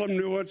 Balaam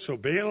knew it, so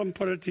Balaam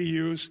put it to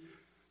use.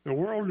 The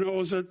world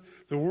knows it.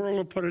 The world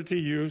will put it to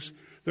use.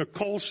 The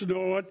cults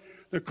know it.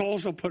 The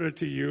cults will put it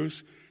to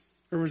use.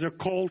 There was a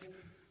cult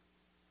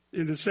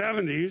in the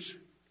 70s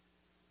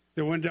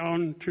that went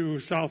down to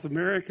South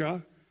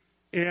America,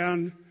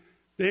 and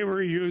they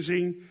were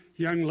using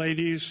young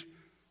ladies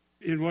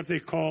in what they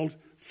called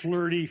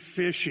flirty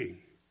fishing.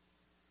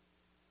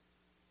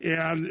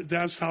 And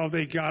that's how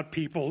they got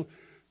people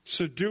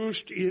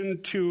seduced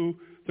into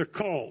the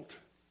cult.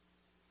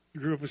 The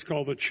group is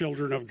called the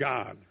Children of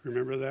God.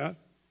 Remember that?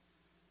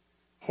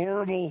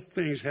 Horrible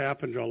things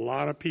happened to a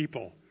lot of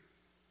people.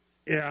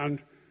 And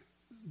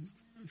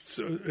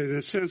so in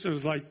a sense, it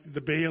was like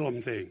the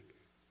Balaam thing.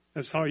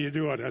 That's how you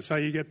do it. That's how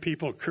you get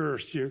people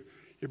cursed. You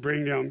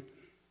bring them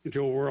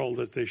into a world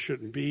that they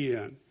shouldn't be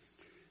in.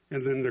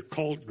 And then the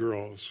cult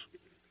grows.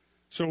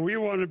 So we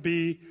want to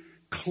be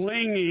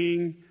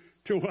clinging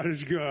to what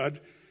is good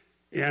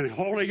and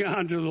holding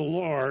on to the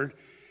Lord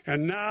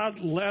and not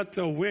let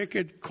the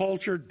wicked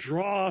culture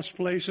draw us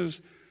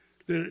places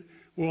that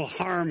will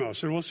harm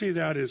us. And we'll see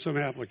that in some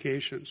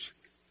applications.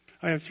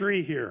 I have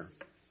 3 here.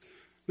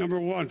 Number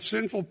 1,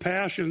 sinful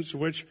passions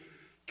which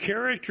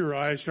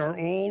characterized our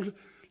old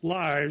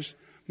lives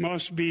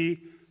must be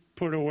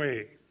put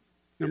away.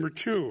 Number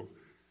 2,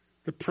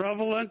 the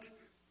prevalent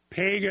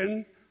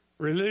pagan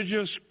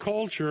religious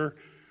culture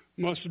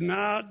must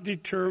not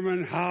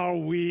determine how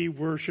we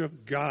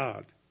worship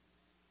God.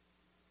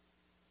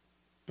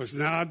 Must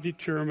not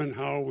determine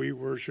how we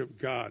worship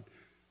God.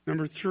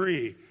 Number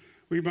 3,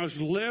 we must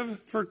live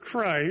for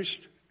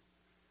Christ,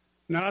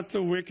 not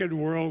the wicked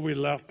world we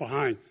left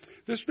behind.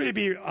 This may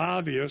be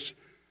obvious,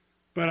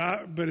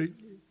 but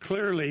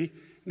clearly,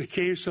 in the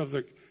case of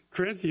the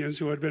Corinthians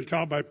who had been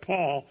taught by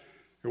Paul,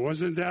 it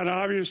wasn't that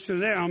obvious to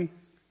them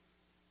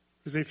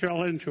because they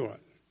fell into it.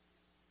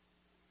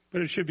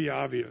 But it should be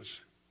obvious.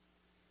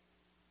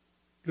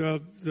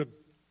 The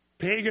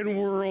pagan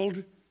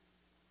world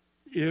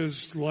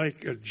is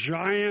like a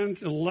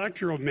giant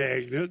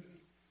electromagnet,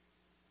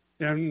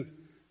 and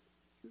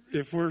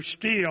if we're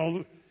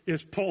steel,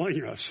 it's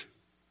pulling us.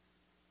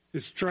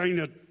 It's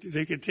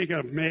they can take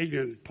a magnet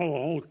and pull a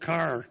whole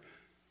car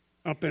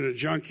up in a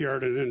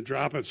junkyard and then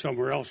drop it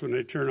somewhere else when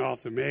they turn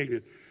off the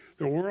magnet.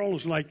 The world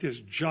is like this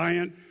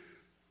giant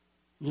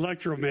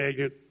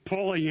electromagnet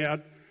pulling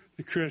at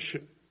the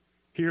Christian.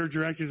 Here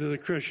directed to the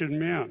Christian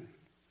men.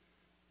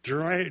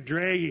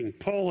 Dragging,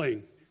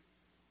 pulling.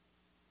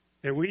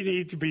 And we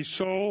need to be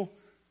so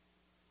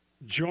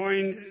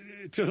joined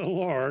to the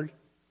Lord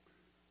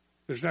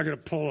that it's not going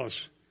to pull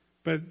us.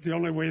 But the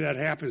only way that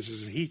happens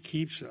is he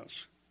keeps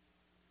us.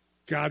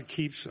 God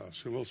keeps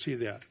us, and we'll see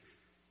that.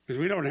 Because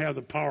we don't have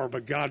the power,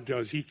 but God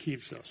does. He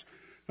keeps us.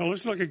 Now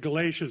let's look at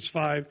Galatians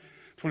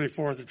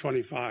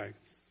 5:24-25.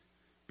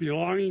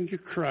 Belonging to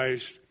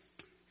Christ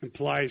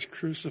implies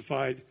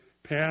crucified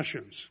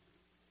passions.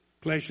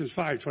 Galatians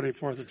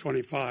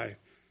 5:24-25.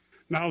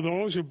 Now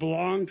those who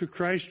belong to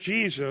Christ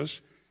Jesus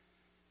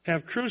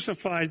have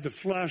crucified the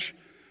flesh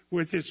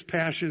with its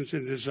passions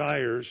and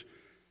desires.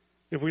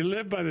 If we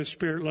live by the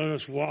Spirit, let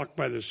us walk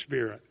by the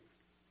Spirit.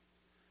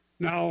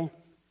 Now,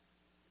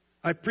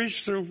 I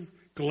preached through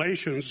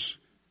Galatians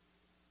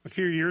a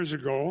few years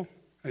ago.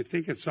 I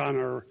think it's on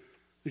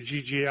the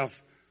GGF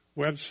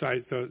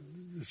website, the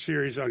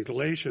series on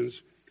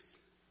Galatians.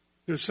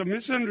 There's some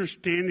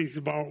misunderstandings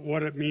about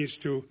what it means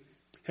to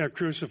have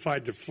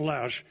crucified the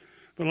flesh,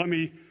 but let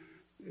me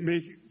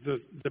make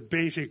the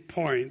basic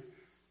point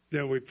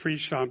that we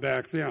preached on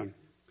back then.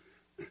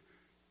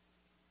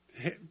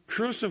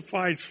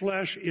 Crucified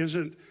flesh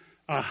isn't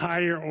a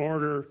higher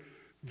order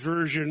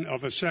version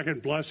of a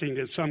second blessing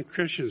that some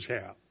Christians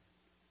have.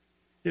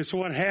 It's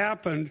what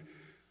happened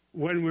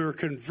when we were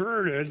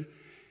converted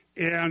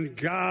and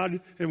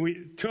God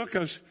took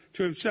us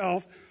to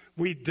himself.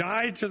 We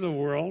died to the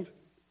world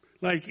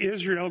like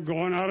Israel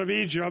going out of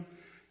Egypt.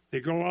 They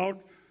go out,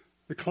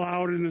 the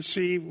cloud and the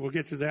sea. We'll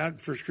get to that in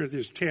 1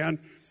 Corinthians 10.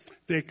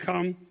 They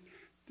come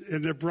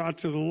and they're brought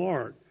to the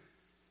Lord.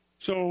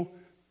 So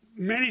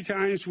many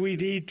times we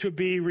need to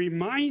be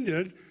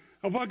reminded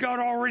of what God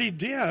already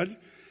did,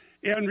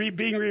 and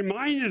being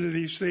reminded of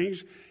these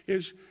things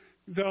is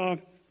the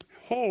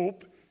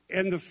hope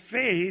and the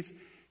faith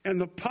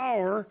and the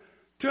power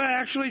to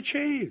actually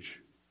change.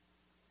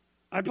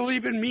 I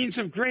believe in means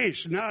of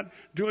grace, not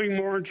doing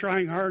more and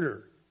trying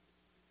harder.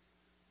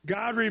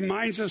 God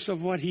reminds us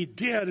of what he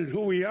did and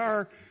who we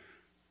are,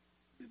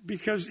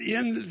 because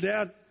in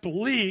that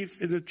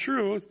belief, in the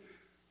truth,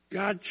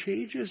 God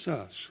changes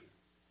us.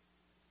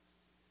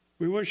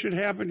 We wish it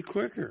happened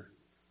quicker.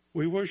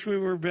 We wish we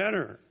were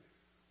better.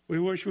 We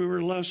wish we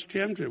were less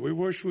tempted. We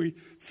wish we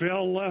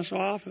fell less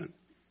often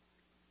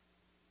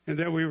and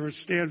that we would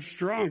stand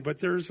strong. But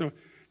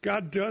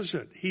God does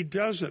it. He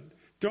does it.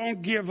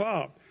 Don't give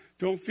up.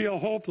 Don't feel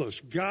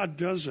hopeless. God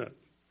does it.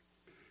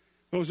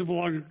 Those who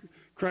belong to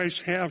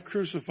Christ have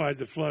crucified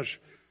the flesh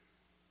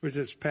with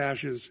its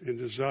passions and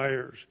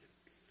desires.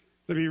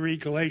 Let me read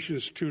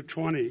Galatians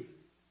 2:20.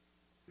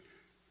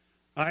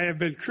 I have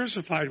been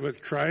crucified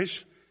with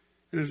Christ,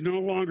 and it is no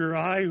longer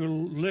I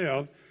who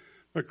live,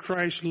 but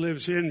Christ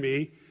lives in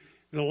me.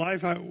 The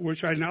life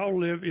which I now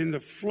live in the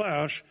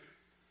flesh,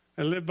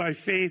 I live by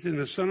faith in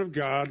the Son of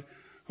God,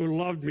 who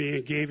loved me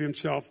and gave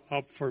himself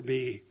up for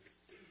me.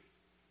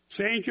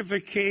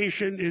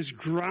 Sanctification is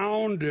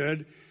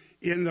grounded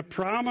in the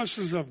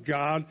promises of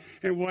God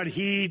and what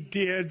he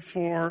did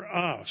for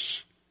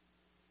us.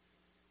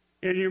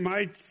 And you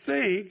might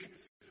think,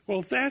 well,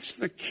 if that's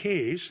the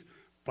case,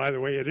 by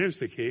the way, it is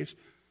the case,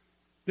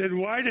 then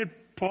why did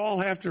Paul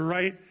have to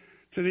write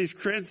to these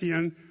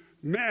Corinthian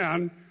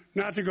men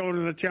not to go to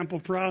the temple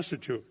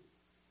prostitute?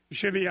 It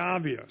should be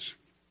obvious.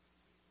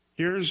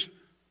 Here's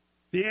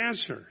the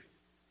answer.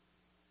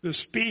 The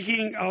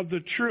speaking of the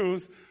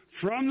truth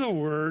from the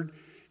Word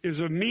is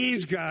a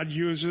means God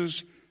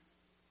uses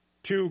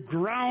to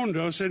ground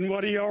us in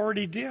what he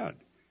already did.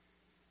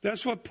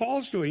 That's what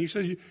Paul's doing. He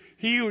says,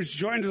 he who is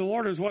joined to the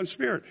Lord is one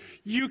spirit.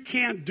 You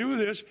can't do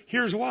this.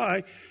 Here's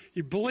why.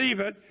 You believe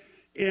it,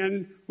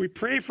 and we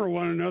pray for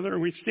one another,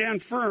 and we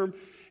stand firm,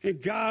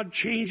 and God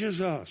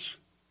changes us.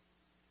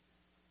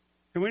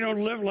 And we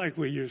don't live like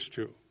we used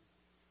to.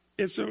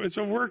 It's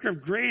a work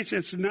of grace.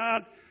 It's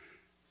not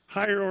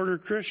higher order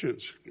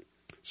Christians.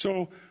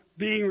 So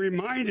being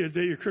reminded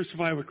that you're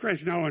crucified with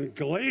Christ. Now in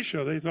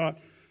Galatia, they thought,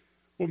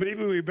 well,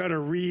 maybe we better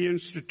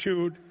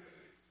reinstitute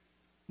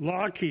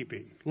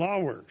law-keeping, law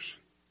works.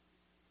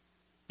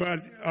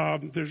 But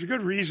there's a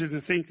good reason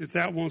to think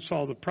that won't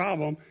solve the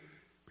problem,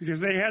 because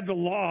they had the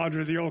law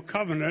under the old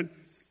covenant,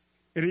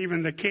 and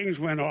even the kings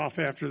went off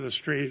after the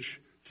strange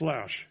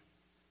flesh.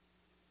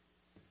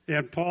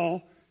 And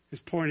Paul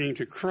is pointing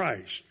to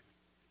Christ.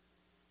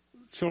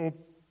 So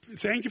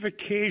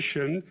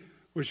sanctification,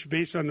 which is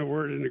based on the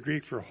word in the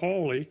Greek for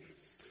holy,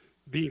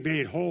 being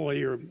made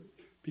holy or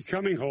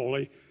becoming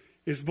holy,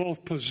 is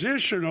both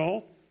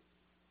positional.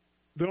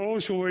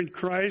 Those who are in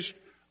Christ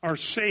are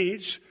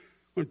saints.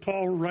 When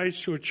Paul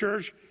writes to a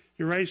church,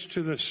 he writes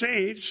to the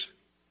saints.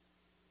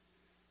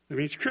 That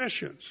means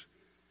Christians.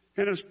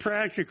 And it's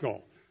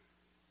practical.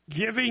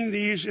 Giving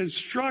these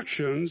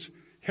instructions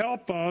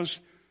help us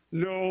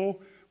know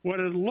what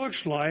it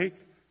looks like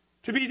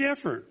to be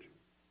different.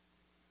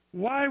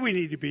 Why we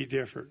need to be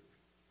different.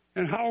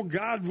 And how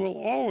God will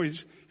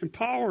always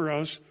empower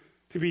us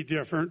to be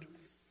different.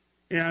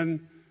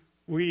 And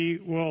we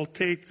will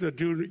take the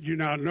do you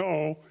not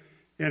know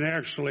and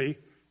actually,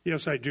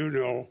 yes, I do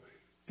know.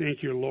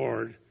 Thank you,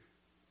 Lord.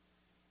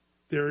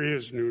 There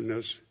is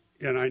newness,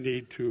 and I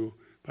need to,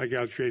 by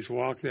God's grace,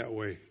 walk that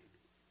way.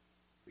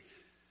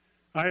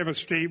 I have a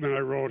statement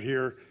I wrote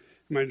here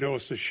in my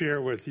notes to share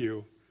with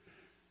you.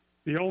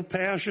 The old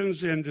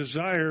passions and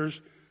desires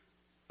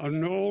are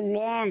no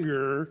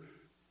longer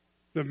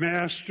the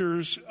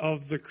masters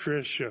of the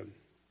Christian.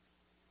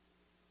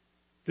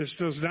 This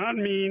does not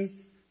mean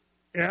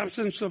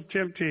absence of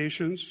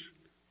temptations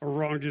or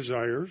wrong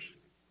desires,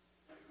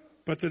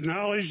 but the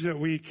knowledge that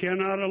we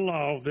cannot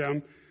allow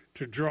them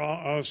to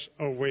draw us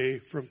away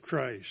from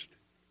Christ.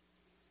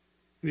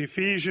 In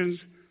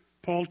Ephesians,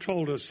 Paul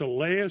told us to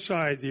lay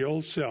aside the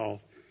old self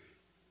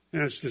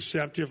and its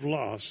deceptive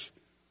lusts,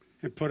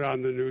 and put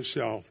on the new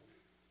self.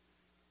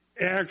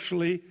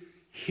 Actually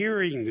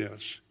hearing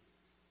this,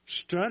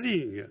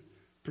 studying it,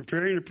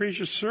 preparing to preach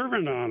a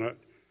sermon on it,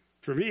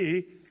 for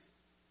me,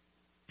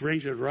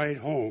 brings it right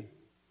home.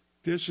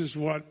 This is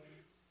what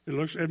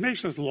it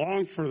makes us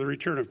long for the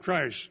return of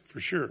Christ, for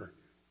sure.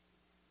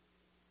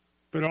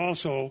 But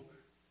also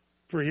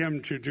for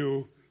him to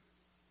do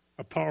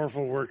a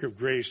powerful work of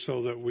grace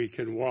so that we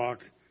can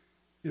walk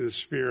in the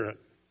Spirit.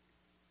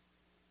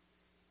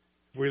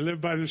 If we live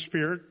by the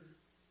Spirit,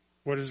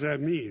 what does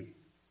that mean?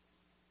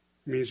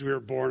 It means we are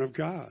born of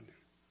God.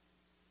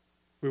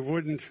 We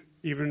wouldn't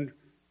even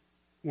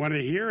want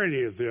to hear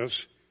any of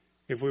this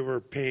if we were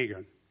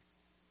pagan.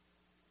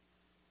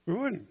 We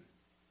wouldn't.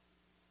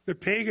 The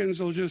pagans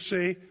will just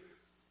say,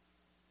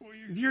 well,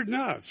 you're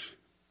nuts.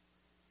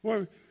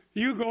 Well,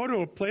 you go to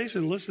a place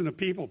and listen to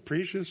people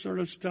preach this sort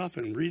of stuff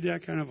and read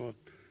that kind of a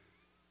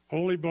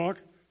holy book.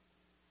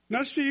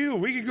 Nuts to you.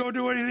 We can go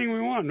do anything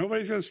we want.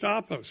 Nobody's going to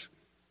stop us.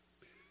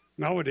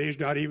 Nowadays,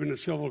 not even the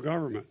civil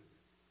government.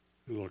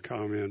 A little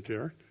comment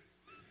there.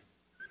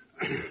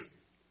 If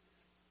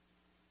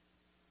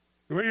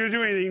you're going to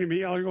do anything to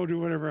me, I'll go do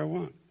whatever I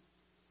want.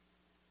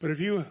 But if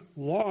you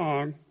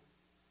long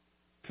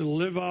to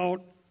live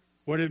out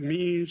what it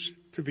means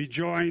to be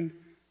joined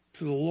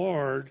to the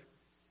Lord,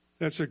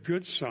 that's a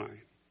good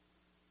sign.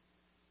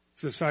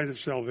 It's a sign of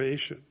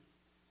salvation.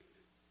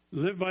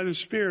 Live by the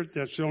Spirit.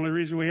 That's the only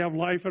reason we have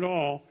life at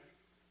all.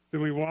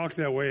 Then we walk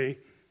that way,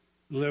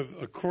 live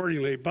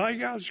accordingly by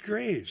God's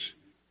grace.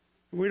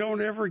 We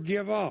don't ever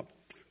give up.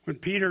 When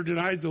Peter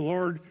denied the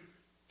Lord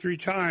 3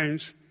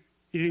 times,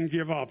 he didn't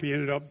give up. He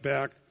ended up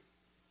back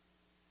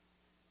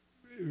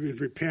in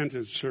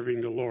repentance,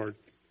 serving the Lord.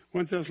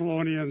 1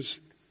 Thessalonians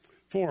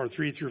 4,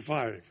 3 through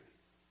 5.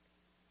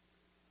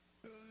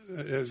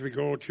 As we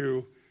go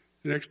to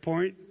the next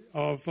point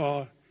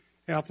of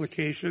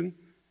application,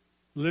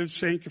 live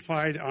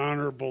sanctified,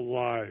 honorable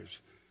lives.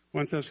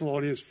 1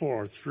 Thessalonians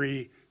 4,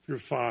 3 through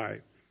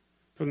 5.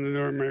 From the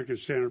New American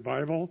Standard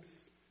Bible.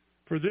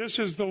 For this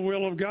is the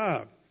will of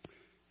God,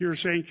 your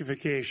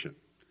sanctification.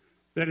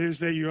 That is,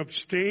 that you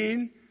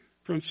abstain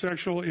from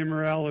sexual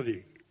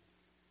immorality.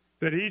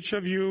 That each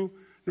of you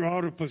know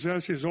how to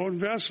possess his own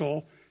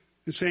vessel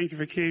in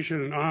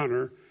sanctification and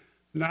honor,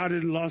 not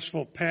in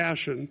lustful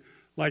passion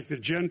like the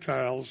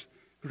Gentiles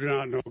who do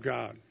not know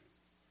God.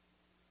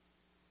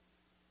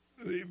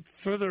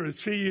 Further,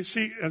 you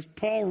see, as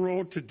Paul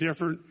wrote to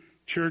different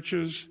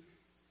churches,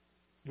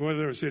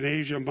 whether it's in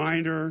Asia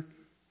Minor,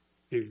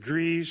 in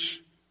Greece,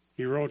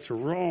 he wrote to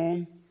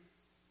Rome,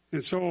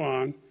 and so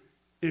on.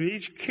 In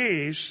each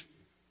case,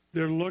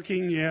 they're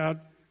looking at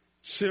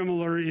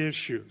similar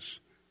issues.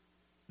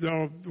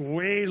 The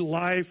way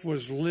life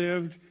was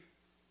lived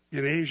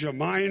in Asia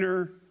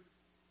Minor,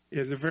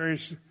 in the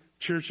various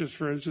churches,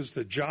 for instance,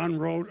 that John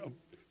wrote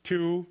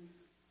to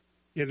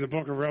in the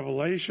book of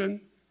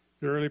Revelation,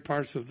 the early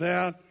parts of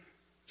that,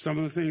 some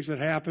of the things that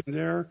happened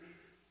there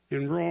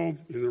in Rome,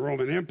 in the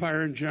Roman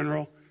Empire in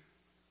general.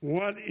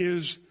 What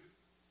is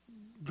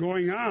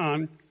going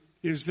on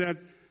is that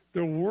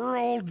the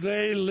world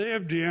they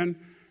lived in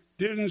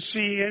didn't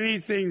see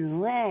anything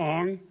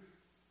wrong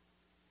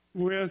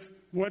with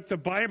what the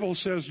Bible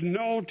says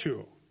no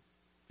to.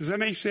 Does that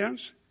make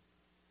sense?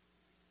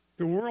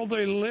 The world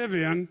they live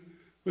in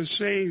was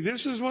saying,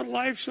 this is what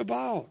life's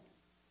about.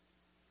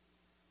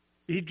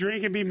 Eat,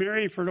 drink, and be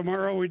merry, for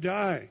tomorrow we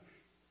die.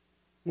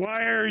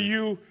 Why are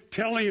you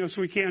telling us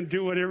we can't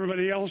do what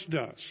everybody else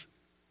does?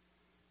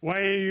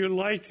 Why are you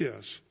like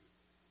this?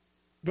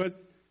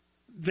 But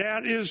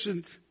that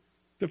isn't,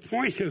 the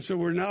point is that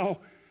we're now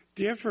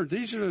different.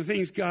 These are the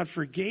things God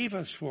forgave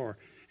us for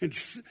and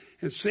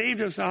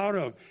saved us out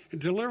of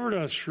and delivered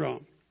us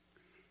from.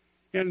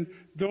 And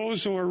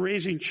those who are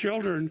raising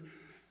children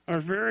are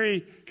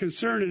very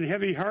concerned and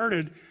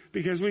heavy-hearted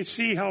because we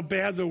see how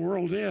bad the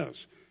world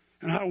is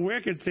and how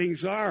wicked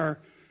things are.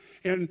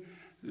 And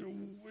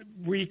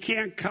we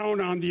can't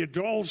count on the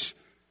adults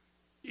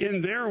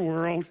in their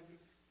world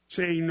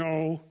saying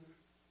no,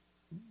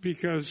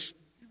 because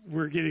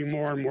we're getting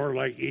more and more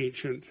like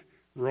ancient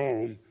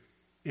Rome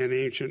and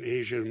ancient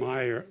Asia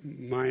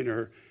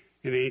Minor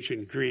and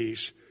ancient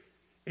Greece.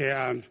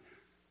 And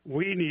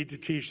we need to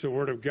teach the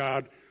Word of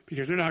God,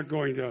 because they're not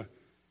going to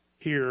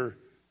hear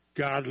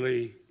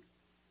godly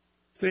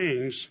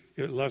things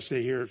unless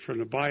they hear it from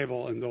the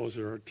Bible and those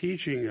that are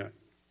teaching it.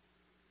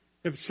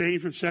 Abstain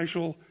from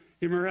sexual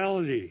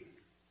immorality,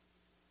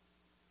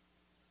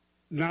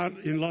 not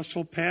in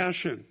lustful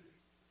passion.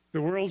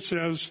 The world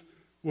says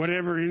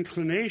whatever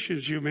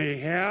inclinations you may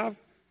have,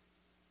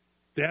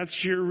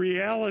 that's your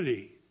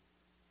reality.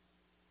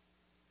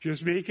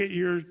 Just make it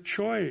your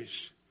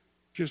choice.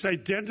 Just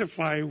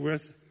identify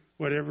with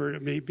whatever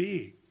it may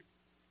be.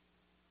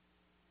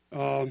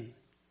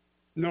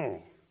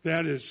 No,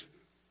 that is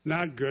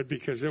not good,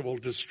 because it will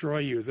destroy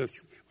you.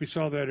 We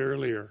saw that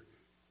earlier.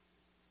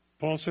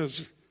 Paul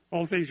says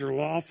all things are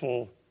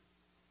lawful,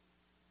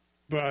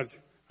 but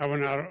I will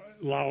not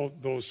allow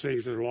those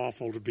things that are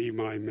lawful to be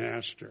my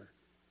master.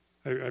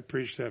 I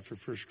preached that for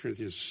 1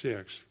 Corinthians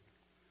 6.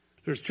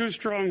 There's two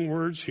strong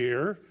words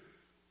here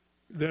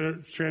that are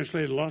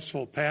translated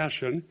lustful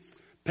passion.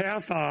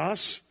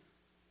 Pathos,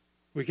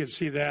 we can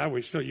see that.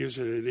 We still use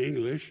it in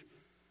English.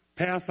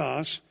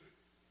 Pathos.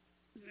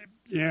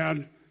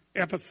 And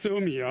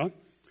epithumia,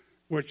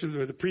 which is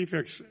with the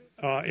prefix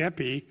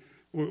epi,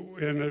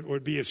 and it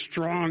would be a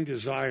strong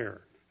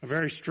desire, a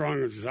very strong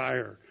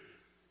desire.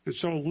 And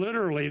so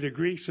literally the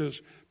Greek says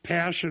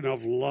passion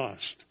of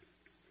lust.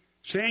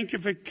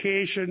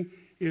 Sanctification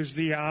is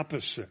the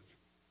opposite.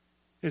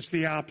 It's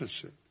the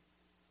opposite.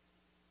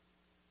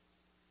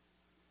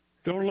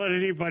 Don't let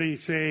anybody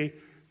say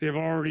they've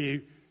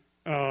already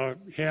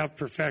have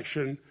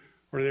perfection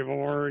or they've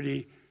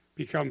already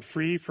become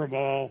free from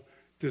all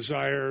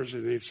desires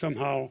and they've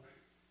somehow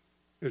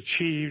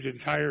achieved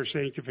entire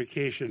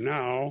sanctification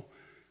now,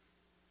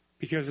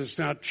 because it's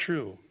not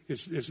true.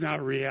 It's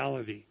not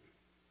reality.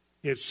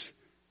 It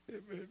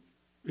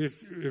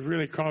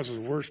really causes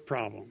worse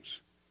problems,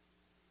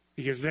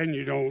 because then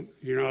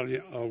you're not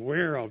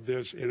aware of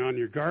this and on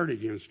your guard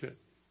against it.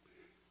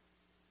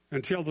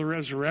 Until the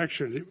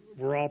resurrection,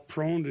 we're all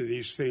prone to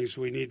these things.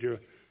 We need to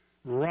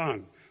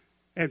run.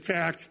 In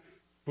fact,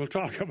 we'll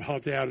talk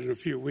about that in a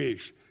few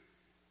weeks.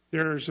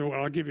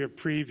 I'll give you a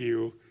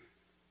preview.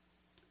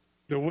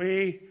 The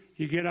way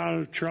you get out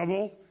of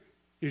trouble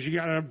is you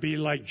got to be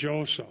like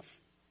Joseph.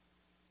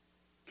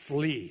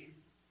 Flee.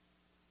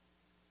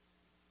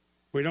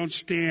 We don't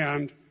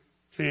stand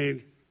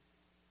saying,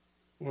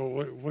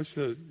 well, what's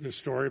the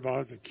story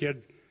about the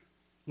kid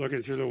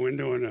looking through the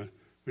window and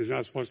he's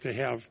not supposed to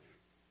have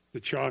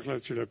the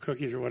chocolates or the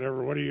cookies or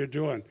whatever? What are you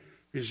doing?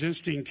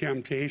 Resisting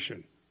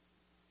temptation.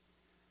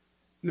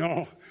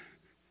 No,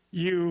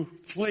 you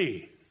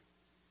flee.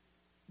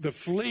 The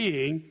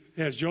fleeing,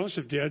 as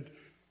Joseph did,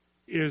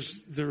 is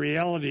the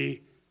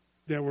reality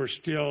that we're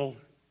still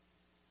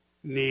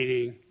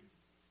needing to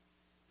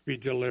be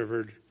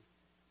delivered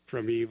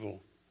from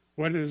evil.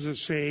 What does it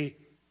say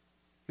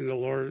in the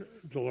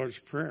Lord's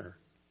Prayer?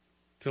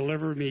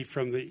 Deliver me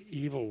from the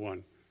evil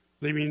one.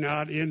 Lead me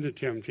not into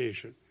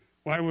temptation.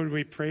 Why would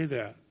we pray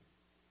that?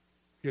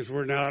 Because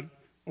we're not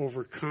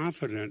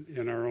overconfident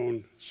in our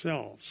own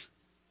selves.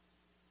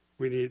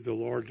 We need the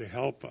Lord to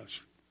help us.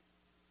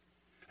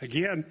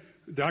 Again,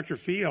 Dr.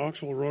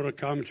 Feoxel wrote a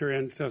commentary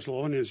on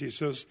Thessalonians. He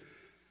says,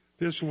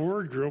 this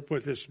word group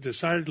with its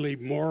decidedly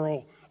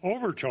moral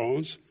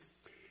overtones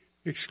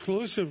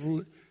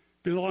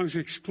belongs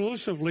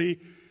exclusively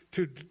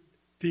to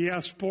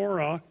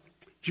diaspora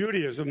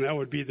Judaism. That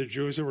would be the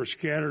Jews that were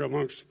scattered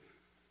amongst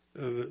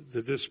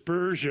the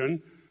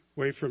dispersion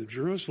away from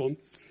Jerusalem,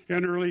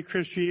 and early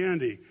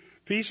Christianity.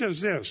 He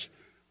says this: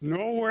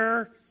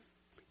 nowhere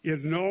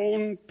in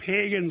known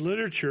pagan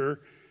literature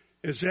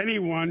is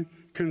anyone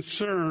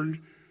concerned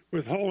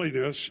with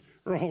holiness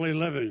or holy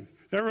living.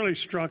 That really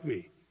struck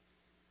me.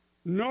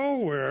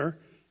 Nowhere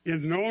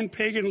in known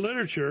pagan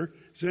literature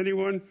is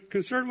anyone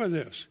concerned with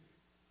this.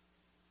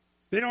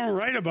 They don't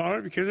write about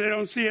it because they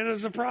don't see it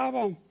as a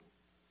problem.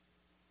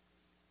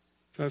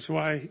 That's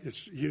why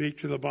it's unique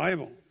to the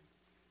Bible.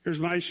 Here's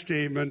my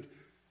statement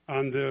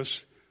on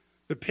this.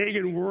 The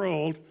pagan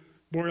world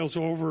boils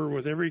over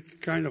with every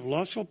kind of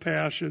lustful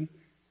passion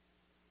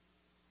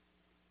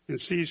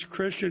and sees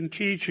Christian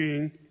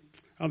teaching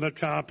on the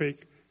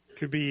topic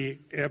to be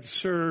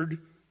absurd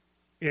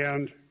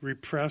and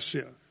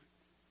repressive.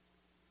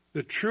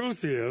 The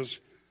truth is,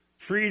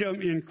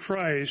 freedom in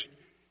Christ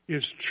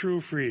is true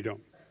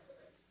freedom,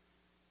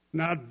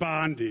 not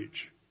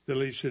bondage that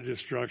leads to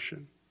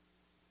destruction.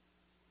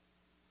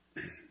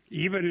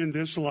 Even in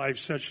this life,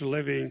 such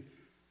living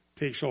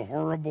takes a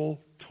horrible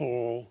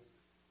toll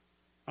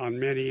on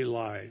many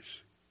lives.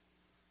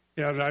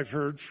 And I've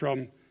heard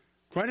from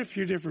quite a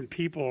few different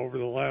people over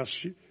the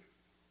last, I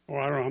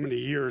don't know how many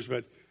years,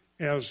 but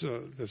as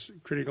this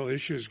critical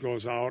issues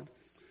goes out,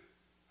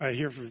 I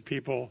hear from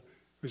people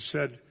who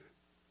said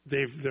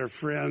their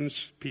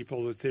friends,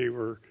 people that they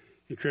were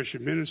in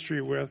Christian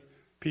ministry with,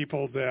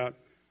 people that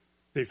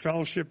they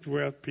fellowshiped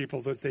with,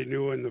 people that they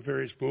knew in the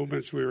various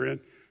movements we were in.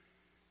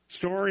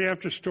 Story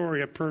after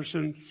story of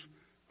persons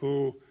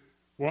who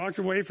walked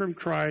away from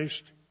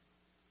Christ,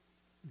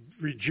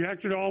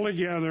 rejected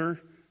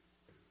altogether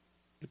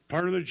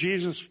part of the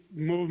Jesus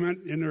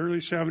movement in the early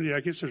 70s. I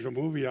guess there's a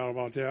movie out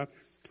about that.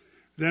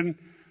 Then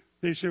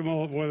they say,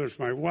 well, whether it's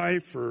my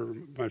wife or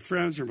my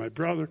friends or my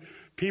brother,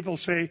 people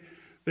say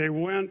they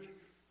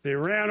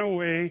ran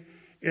away,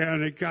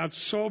 and it got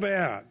so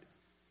bad.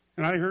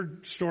 And I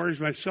heard stories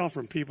myself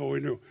from people we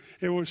knew.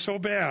 It was so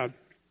bad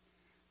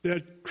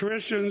that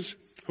Christians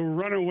who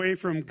run away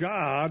from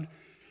God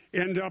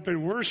end up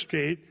in worse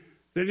state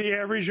than the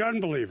average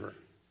unbeliever.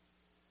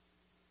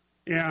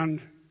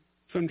 And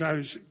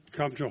sometimes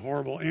come to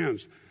horrible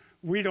ends.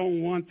 We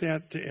don't want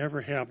that to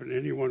ever happen to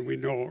anyone we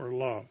know or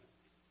love.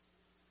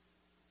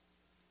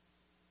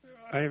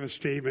 I have a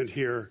statement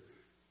here.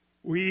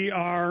 We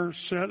are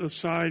set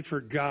aside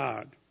for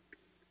God,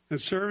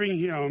 and serving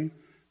Him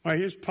by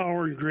His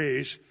power and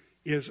grace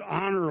is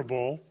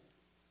honorable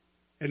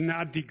and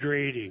not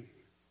degrading.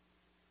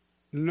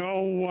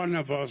 no one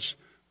of us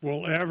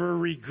will ever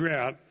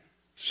regret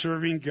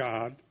serving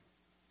God,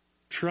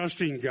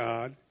 trusting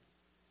God,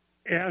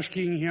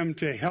 asking Him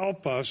to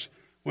help us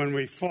when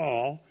we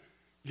fall,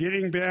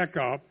 getting back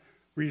up,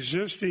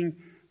 resisting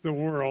the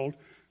world.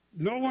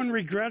 No one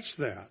regrets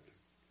that.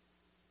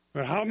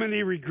 But how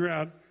many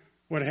regret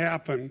what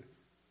happened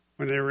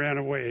when they ran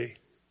away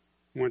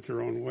and went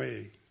their own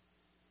way?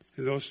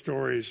 And those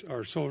stories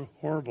are so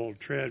horrible and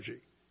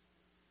tragic,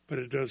 but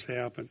it does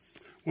happen.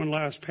 One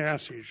last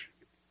passage.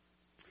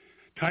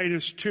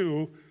 Titus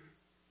 2,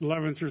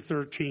 11 through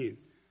 13.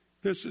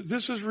 This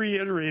is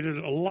reiterated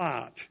a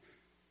lot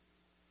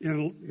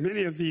in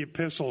many of the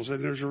epistles,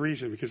 and there's a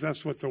reason, because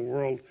that's what the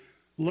world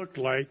looked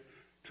like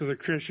to the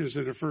Christians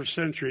in the first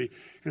century,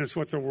 and it's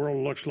what the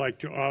world looks like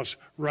to us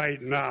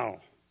right now.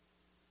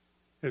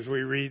 As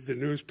we read the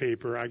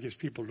newspaper, I guess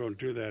people don't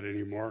do that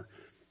anymore.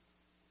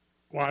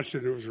 Watch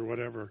the news or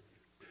whatever.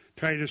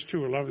 Titus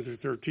 2, 11 through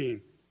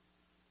 13.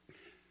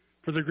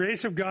 For the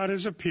grace of God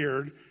has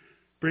appeared,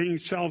 bringing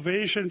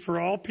salvation for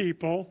all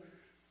people,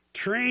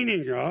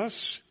 training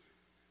us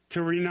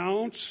to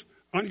renounce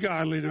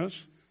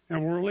ungodliness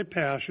and worldly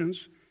passions,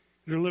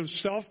 to live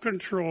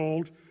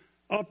self-controlled,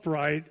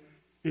 upright,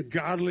 and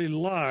godly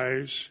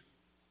lives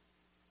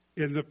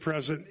in the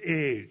present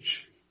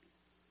age,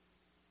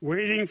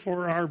 waiting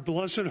for our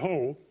blessed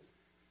hope,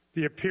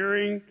 the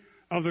appearing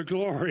of the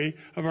glory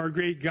of our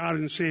great God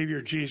and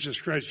Savior,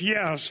 Jesus Christ.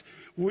 Yes,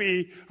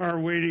 we are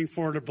waiting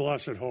for the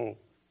blessed hope.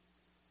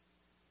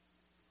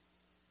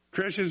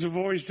 Christians have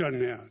always done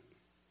that.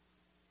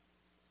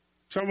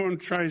 Someone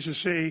tries to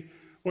say,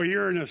 well,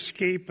 you're an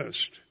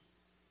escapist.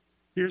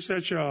 You're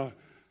such a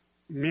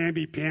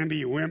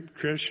mamby-pamby wimp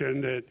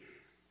Christian that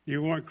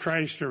you want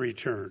Christ to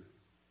return.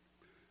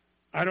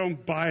 I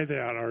don't buy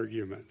that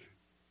argument.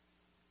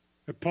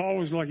 If Paul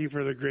was looking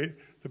for the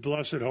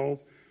blessed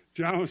hope,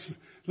 John was,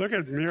 look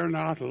at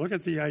Maranatha, look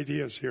at the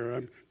ideas here.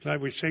 I'm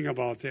glad we sing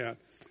about that.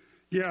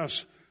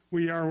 Yes,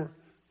 we are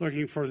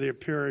looking for the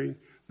appearing,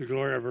 the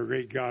glory of our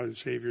great God and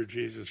Savior,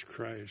 Jesus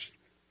Christ.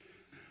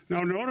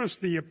 Now notice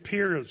the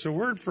appearance. The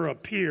word for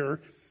appear,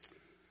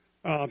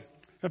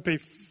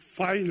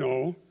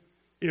 epiphino,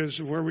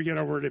 is where we get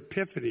our word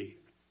epiphany.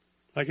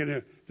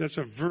 That's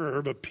a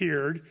verb,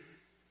 appeared,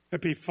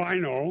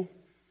 epiphino,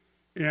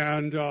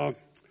 and a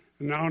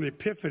noun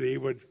epiphany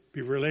would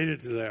be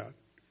related to that.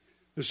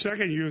 The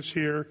second use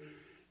here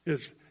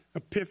is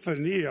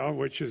epiphania,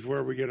 which is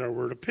where we get our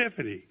word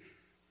epiphany.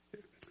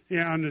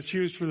 And it's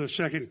used for the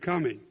second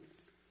coming.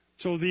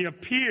 So the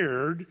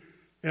appeared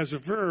as a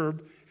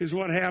verb is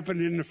what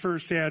happened in the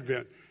first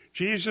advent.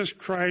 Jesus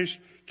Christ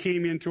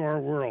came into our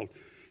world.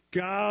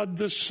 God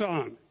the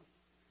Son,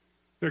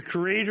 the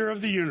creator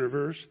of the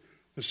universe,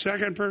 the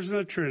second person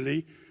of the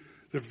Trinity,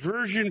 the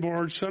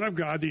virgin-born Son of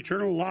God, the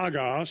eternal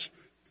Logos,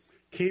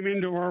 came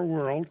into our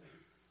world.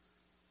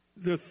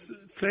 The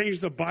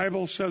things the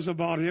Bible says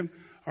about him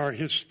are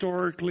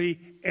historically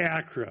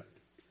accurate.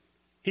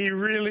 He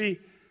really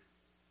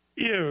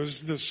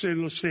is the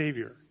sinless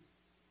Savior.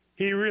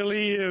 He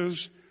really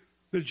is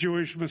the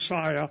Jewish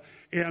Messiah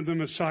and the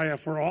Messiah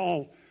for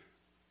all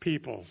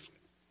peoples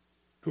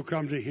who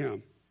come to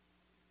him.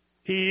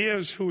 He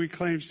is who he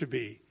claims to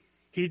be.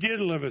 He did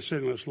live a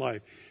sinless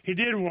life. He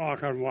did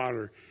walk on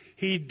water.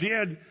 He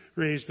did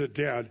raise the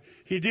dead.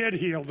 He did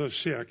heal the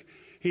sick.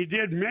 He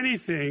did many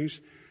things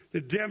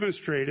that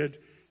demonstrated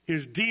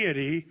his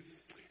deity,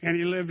 and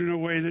he lived in a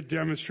way that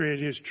demonstrated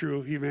his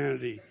true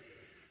humanity.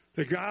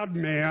 The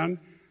God-man,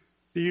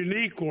 the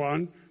unique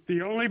one,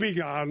 the only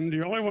begotten,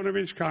 the only one of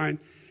his kind,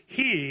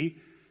 he,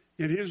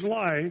 in his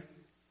life,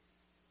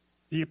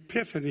 the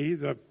epiphany,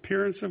 the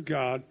appearance of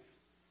God,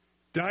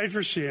 died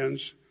for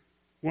sins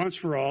once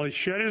for all. He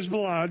shed his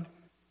blood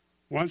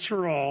once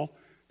for all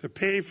to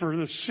pay for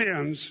the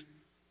sins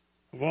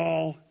of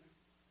all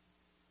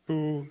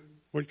who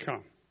would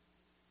come.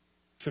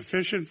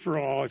 Sufficient for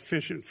all,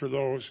 efficient for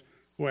those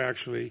who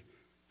actually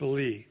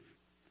believe.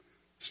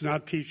 It's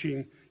not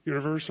teaching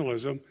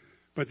universalism,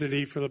 but the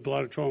need for the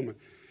blood atonement.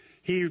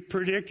 He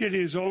predicted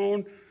his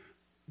own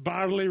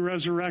bodily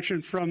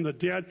resurrection from the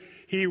dead.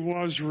 He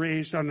was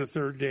raised on the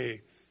third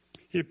day.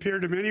 He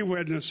appeared to many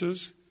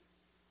witnesses.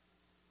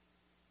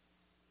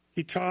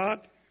 He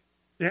taught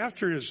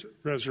after his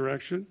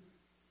resurrection.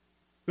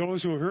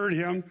 Those who heard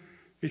him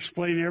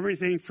explain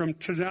everything from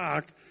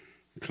Tanakh,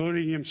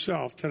 including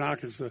himself.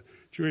 Tanakh is the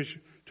Jewish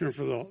term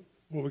for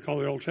what we call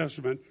the Old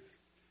Testament.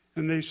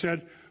 And they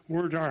said,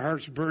 weren't our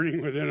hearts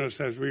burning within us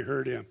as we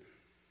heard him?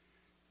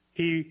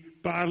 He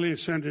bodily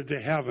ascended to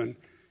heaven,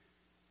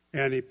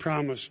 and he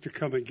promised to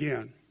come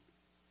again.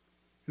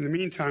 In the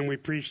meantime, we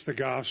preach the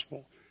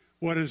gospel.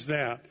 What is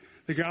that?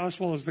 The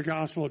gospel is the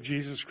gospel of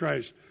Jesus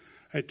Christ.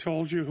 I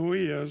told you who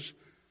he is,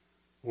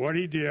 what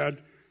he did.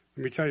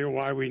 Let me tell you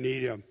why we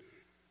need him.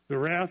 The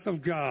wrath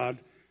of God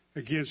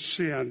against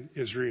sin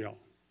is real.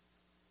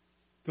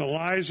 The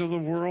lies of the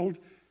world,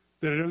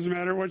 that it doesn't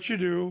matter what you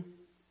do,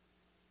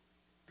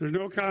 there's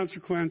no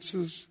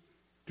consequences,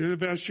 do the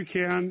best you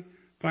can,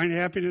 find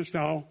happiness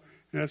now,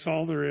 and that's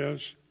all there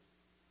is.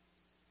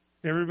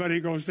 Everybody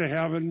goes to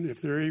heaven,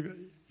 if there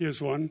even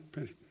is one.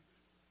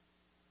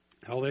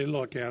 How they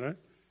look at it,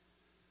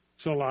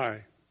 it's a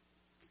lie.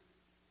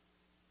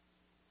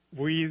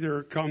 We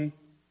either come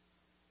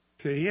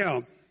to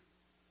him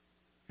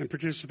and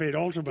participate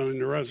ultimately in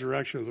the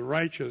resurrection of the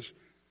righteous,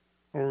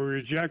 or we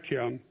reject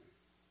him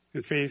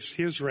and face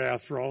his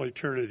wrath for all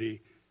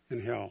eternity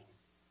in hell.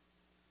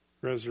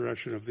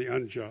 Resurrection of the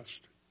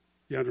unjust,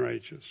 the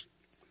unrighteous.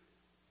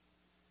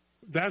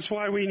 That's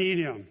why we need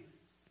him.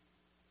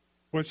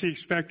 What's he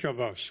expect of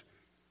us?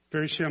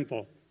 Very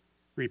simple.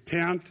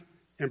 Repent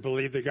and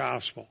believe the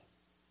gospel.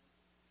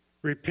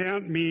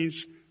 Repent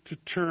means to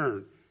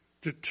turn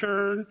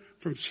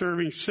from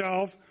serving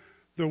self,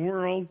 the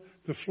world,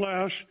 the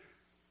flesh,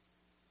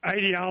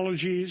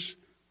 ideologies,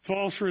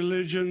 false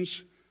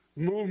religions,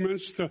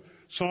 movements to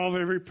solve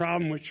every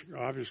problem, which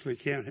obviously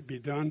can't be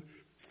done,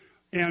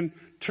 and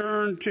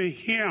turn to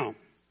him.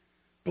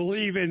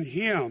 Believe in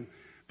him.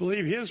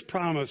 Believe his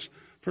promise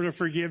for the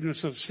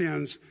forgiveness of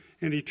sins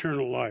and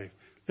eternal life.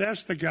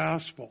 That's the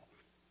gospel.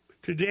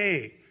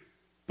 Today,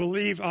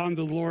 believe on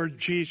the Lord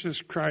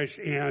Jesus Christ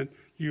and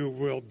you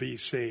will be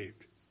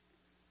saved.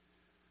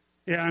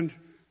 And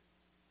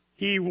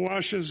he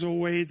washes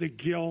away the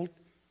guilt.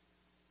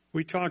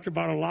 We talked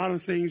about a lot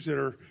of things that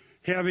are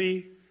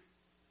heavy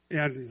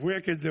and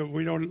wicked that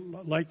we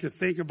don't like to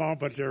think about,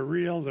 but they're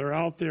real, they're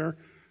out there.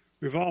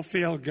 We've all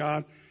failed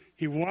God.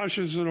 He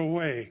washes it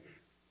away.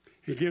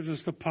 He gives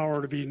us the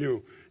power to be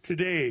new.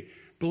 Today,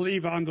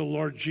 believe on the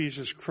Lord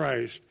Jesus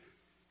Christ,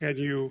 and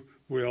you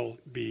will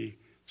be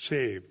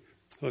saved.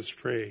 Let's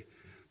pray.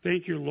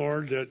 Thank you,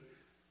 Lord, that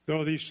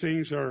though these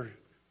things are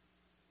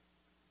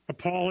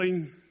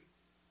appalling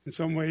in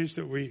some ways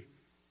that we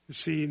have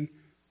seen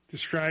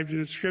described in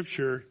the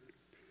Scripture,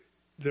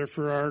 they're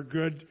for our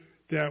good,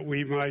 that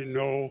we might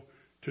know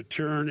to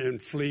turn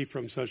and flee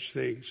from such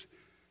things.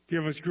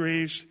 Give us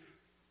grace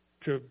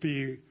to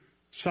be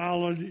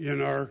solid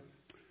in our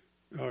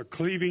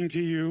cleaving to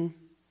you,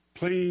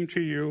 clinging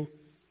to you.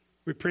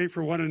 We pray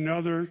for one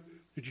another,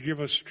 that you give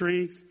us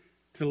strength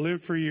to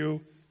live for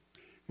you.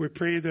 We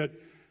pray that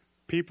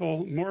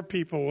more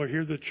people will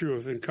hear the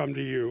truth and come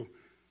to you.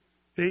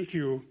 Thank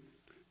you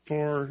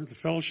for the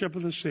fellowship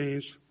of the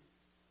saints,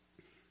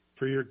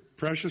 for your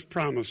precious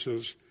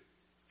promises,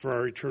 for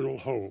our eternal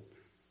hope.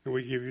 And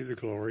we give you the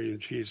glory in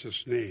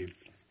Jesus' name.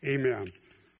 Amen.